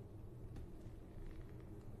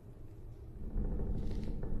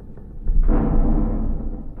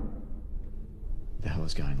 What the hell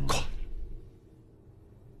is going on? God.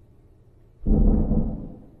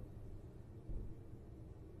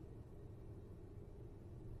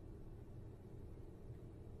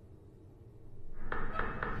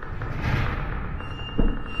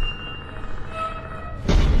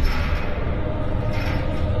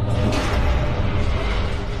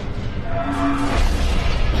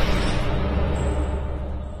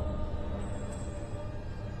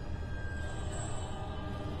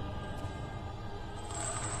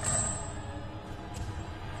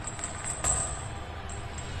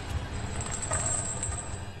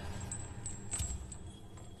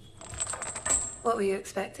 What were you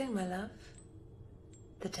expecting, my love?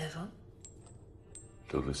 The devil?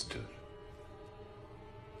 Don't listen to it.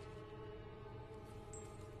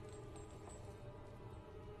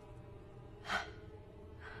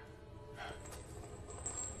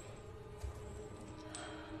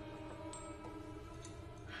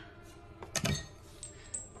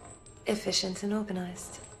 Efficient and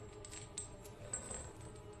organized.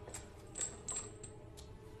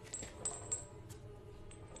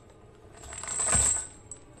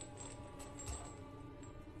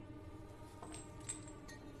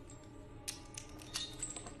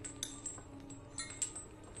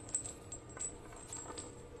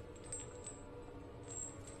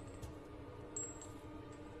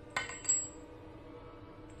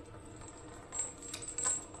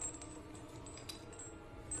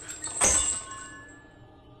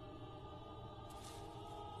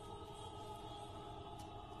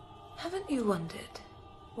 Haven't you wondered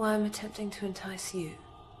why I'm attempting to entice you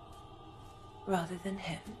rather than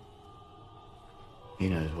him? He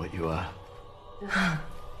knows what you are.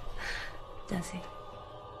 Does he?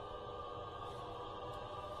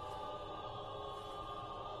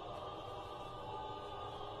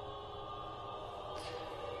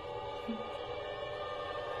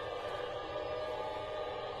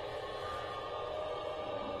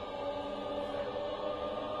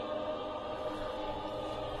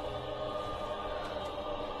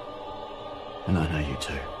 And I know you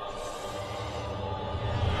too.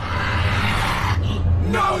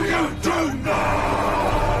 No, you do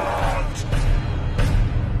not!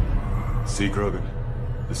 See, Grogan,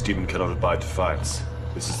 this demon cannot abide defiance.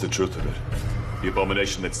 This is the truth of it. The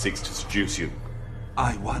abomination that seeks to seduce you.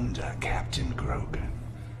 I wonder, Captain Grogan,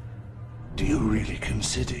 do you really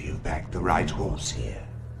consider you backed the right horse here?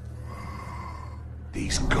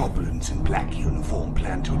 These goblins in black uniform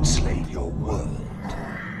plan to enslave your world.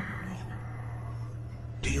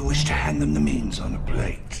 Do you wish to hand them the means on a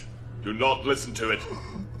plate? Do not listen to it.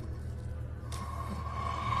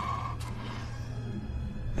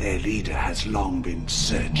 Their leader has long been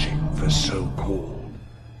searching for so-called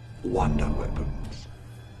wonder weapons.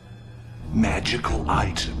 Magical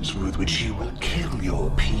items with which he will kill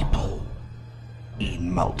your people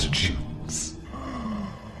in multitudes.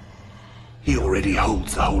 He already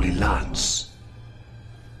holds the Holy Lance.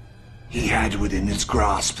 He had within his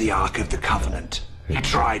grasp the Ark of the Covenant. He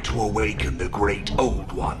tried to awaken the great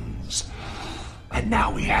old ones. And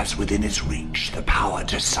now he has within his reach the power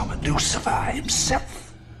to summon Lucifer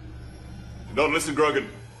himself. Do not listen, Grogan.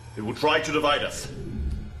 It will try to divide us.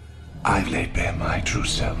 I've laid bare my true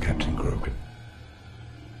self, Captain Grogan.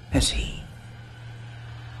 Has he?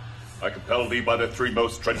 I compel thee by the three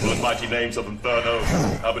most dreadful and mighty names of Inferno,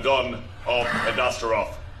 Abaddon, Ob, and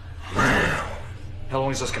Astaroth. How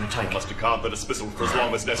long is this going to take? I must account the dismissal for as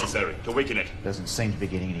long as necessary to weaken it. Doesn't seem to be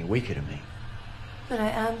getting any weaker to me. But I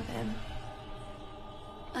am, Ben.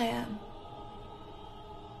 I am.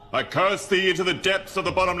 I curse thee into the depths of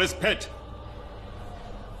the bottomless pit.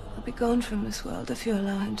 I'll be gone from this world if you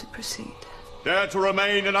allow him to proceed. Dare to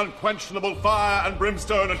remain in unquenchable fire and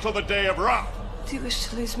brimstone until the day of wrath. Do you wish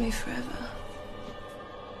to lose me forever?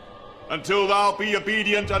 Until thou be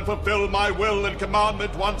obedient and fulfill my will and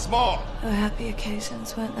commandment once more. Oh, happy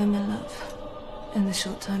occasions, weren't there, my love? In the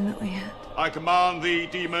short time that we had. I command thee,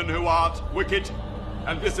 demon who art wicked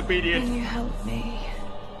and disobedient. When you helped me,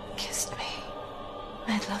 kissed me,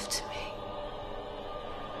 made love to me.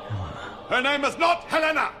 Her name is not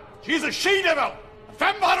Helena. She's a she-devil, a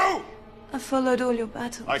femme-varou. I followed all your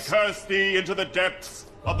battles. I curse thee into the depths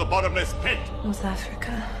of the bottomless pit. North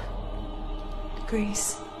Africa,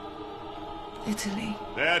 Greece, Italy.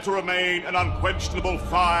 There to remain an unquenchable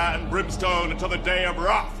fire and brimstone until the day of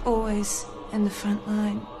wrath. Always in the front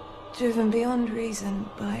line, driven beyond reason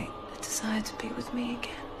by a desire to be with me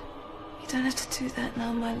again. You don't have to do that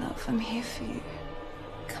now, my love. I'm here for you.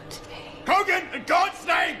 Come to me. Kogan, in God's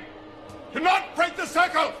name! Do not break the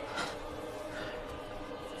circle!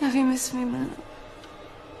 Have you missed me, my love?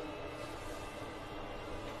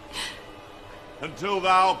 Until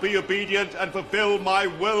thou be obedient and fulfill my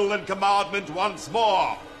will and commandment once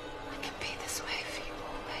more. I can be this way for you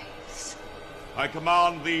always. I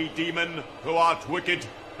command thee, demon, who art wicked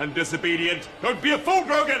and disobedient. Don't be a fool,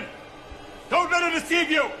 Grogan! Don't let her deceive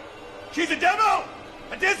you! She's a devil!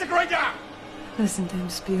 A desecrator! Listen to him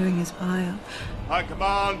spewing his bile. I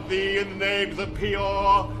command thee in the names of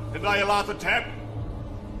Peor and Nyarlathotep.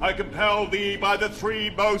 I compel thee by the three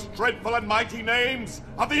most dreadful and mighty names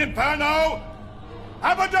of the Inferno,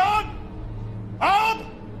 Abaddon, Ob,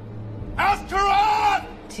 Astaroth!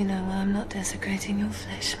 Do you know why I'm not desecrating your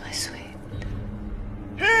flesh, my sweet?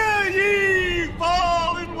 Hear ye,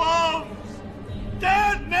 fallen ones,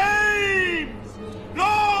 dead names,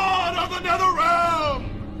 Lord of the Netherrealm!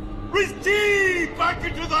 Receive back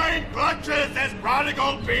into thine clutches this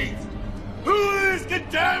prodigal beast, who is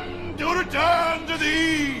condemned to return to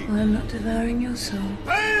thee! I'm not devouring your soul.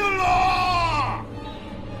 Baylor!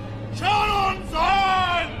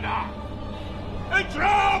 Chalonzon!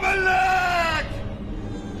 Adramelech!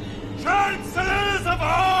 Chancellors of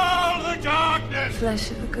all the darkness!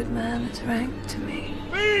 Flesh of a good man is rank to me.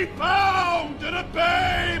 Be bound and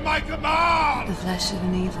obey my command! The flesh of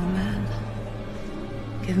an evil man.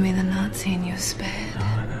 Give me the Nazi in your spared.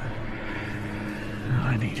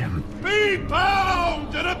 I need him. Be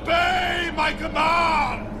bound and obey my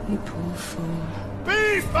command! You poor fool.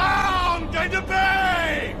 Be bound and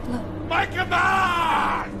obey my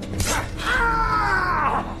command!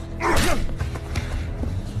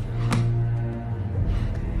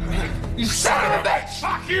 You son of a bitch!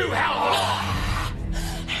 Fuck you, hellhole!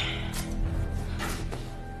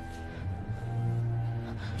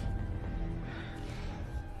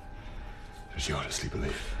 Does you honestly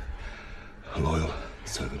believe a loyal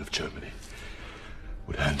servant of Germany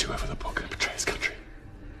would hand you over the book and betray his country?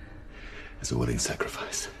 As a willing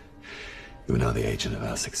sacrifice, you are now the agent of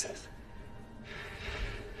our success.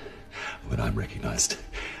 When I'm recognized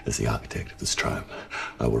as the architect of this triumph,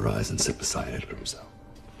 I will rise and sit beside Hitler himself.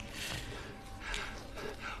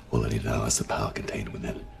 All I need now is the power contained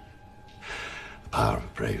within. The power of a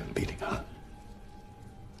brave and beating heart.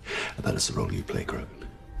 And that is the role you play, Grogan.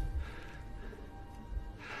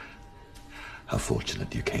 How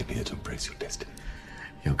fortunate you came here to embrace your destiny.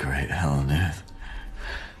 You'll create hell on earth.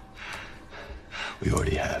 We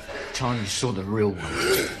already have. Time you saw the real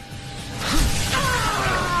one.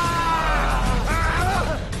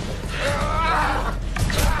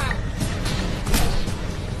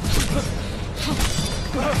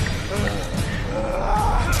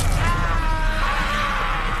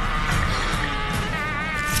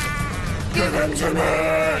 Give him to me!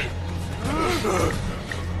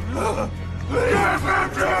 Give him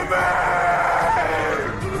to me!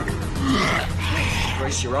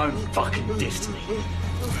 Embrace your own fucking destiny.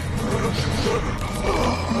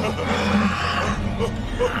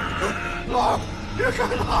 Look, you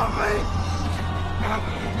can harm me!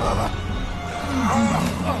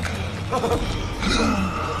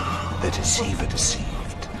 The deceiver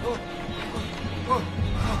deceived.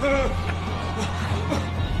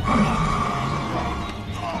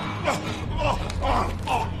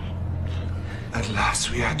 At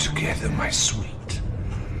last we are together, my sweet.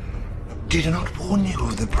 Did I not warn you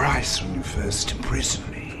of the price when you first imprisoned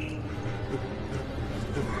me?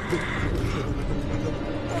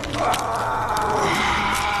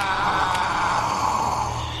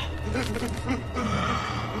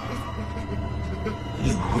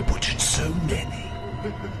 You who butchered so many.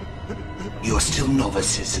 You're still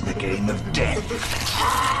novices in the game of death.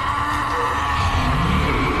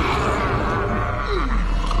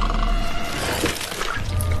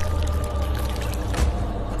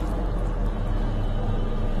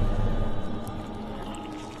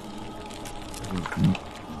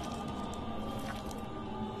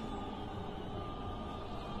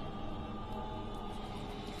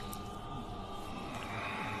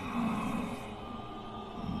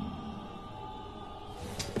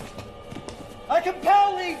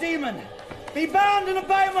 demon! Be bound and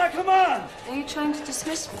obey my command! Are you trying to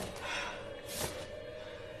dismiss me?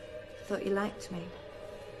 I thought you liked me.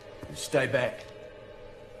 Stay back.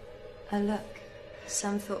 Oh, look.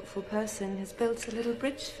 Some thoughtful person has built a little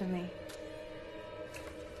bridge for me.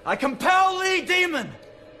 I compel thee, demon!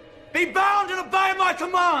 Be bound and obey my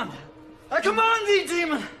command! I command thee,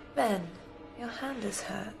 demon! Ben, your hand is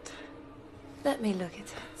hurt. Let me look at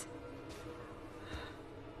it.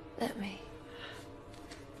 Let me.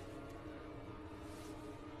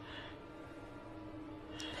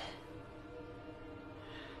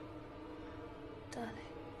 Darling.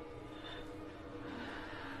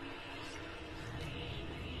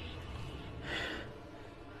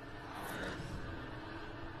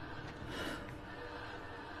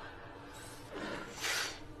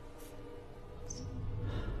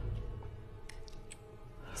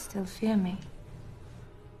 You still fear me?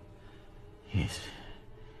 Yes.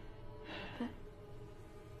 But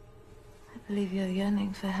I believe your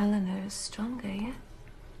yearning for Helena is stronger, yeah?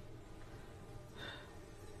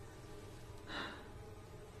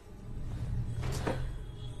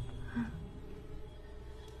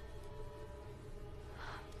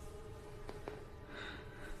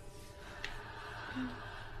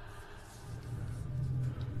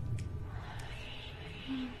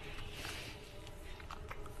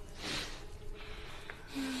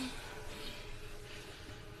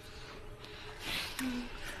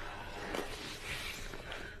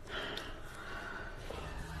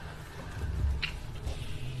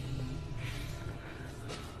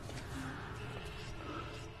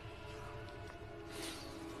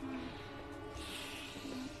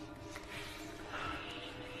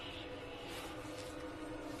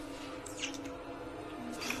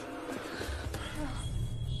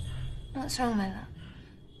 What's wrong, my love?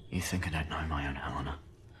 You think I don't know my own Helena?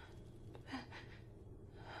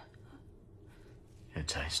 Her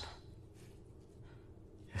taste.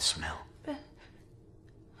 Her smell.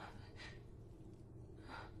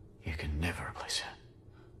 You can never replace her.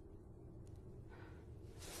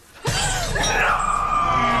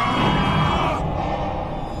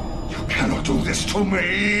 You cannot do this to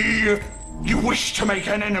me! You wish to make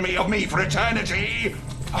an enemy of me for eternity!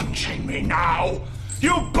 Unchain me now!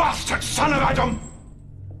 You bastard son of Adam!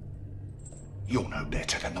 You're no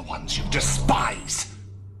better than the ones you despise.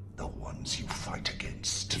 The ones you fight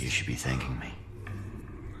against. You should be thanking me.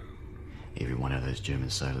 Every one of those German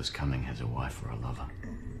sailors coming has a wife or a lover.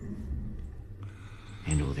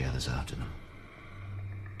 And all the others after them.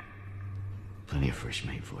 Plenty of fresh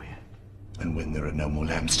meat for you. And when there are no more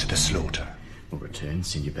lambs to the slaughter, We'll return,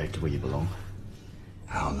 send you back to where you belong.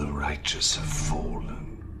 how the righteous have fallen.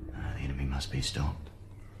 The enemy must be stopped.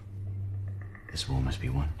 This war must be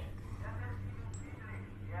won.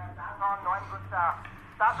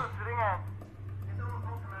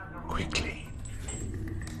 Quickly.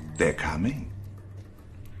 They're coming.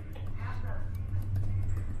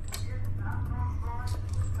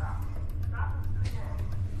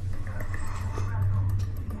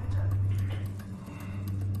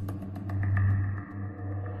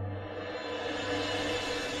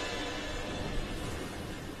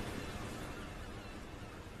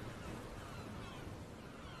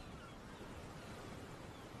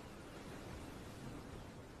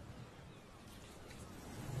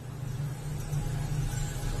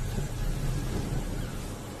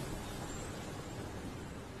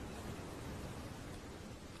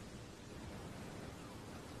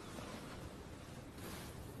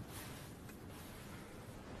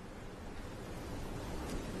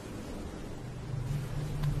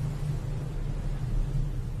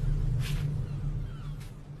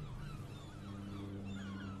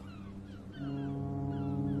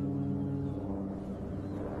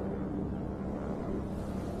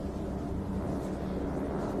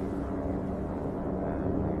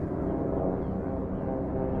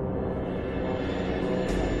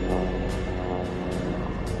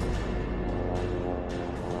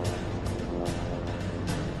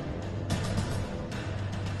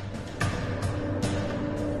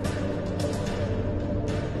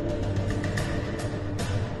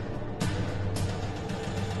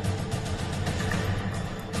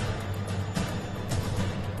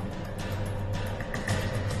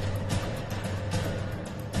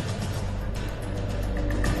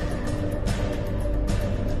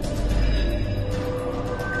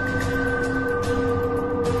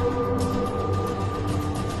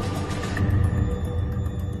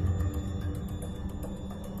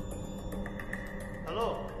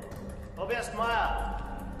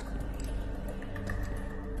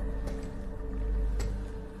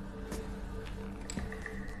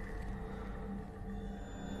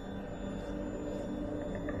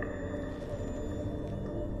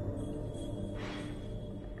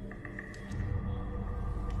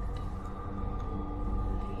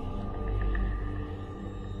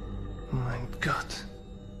 Gott.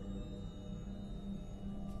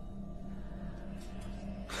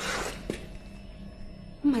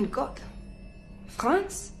 Oh mein Gott.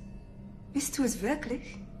 Franz? Bist du es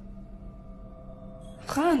wirklich?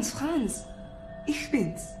 Franz, ich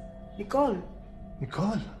bin's. Nicole.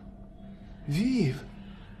 Nicole? Wie?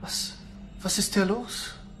 Was ist hier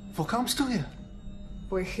los? Wo kommst du her?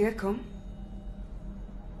 Wo ich herkomme?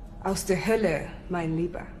 Aus der Hölle, mein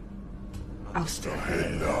Lieber. Aus der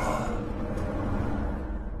Hölle.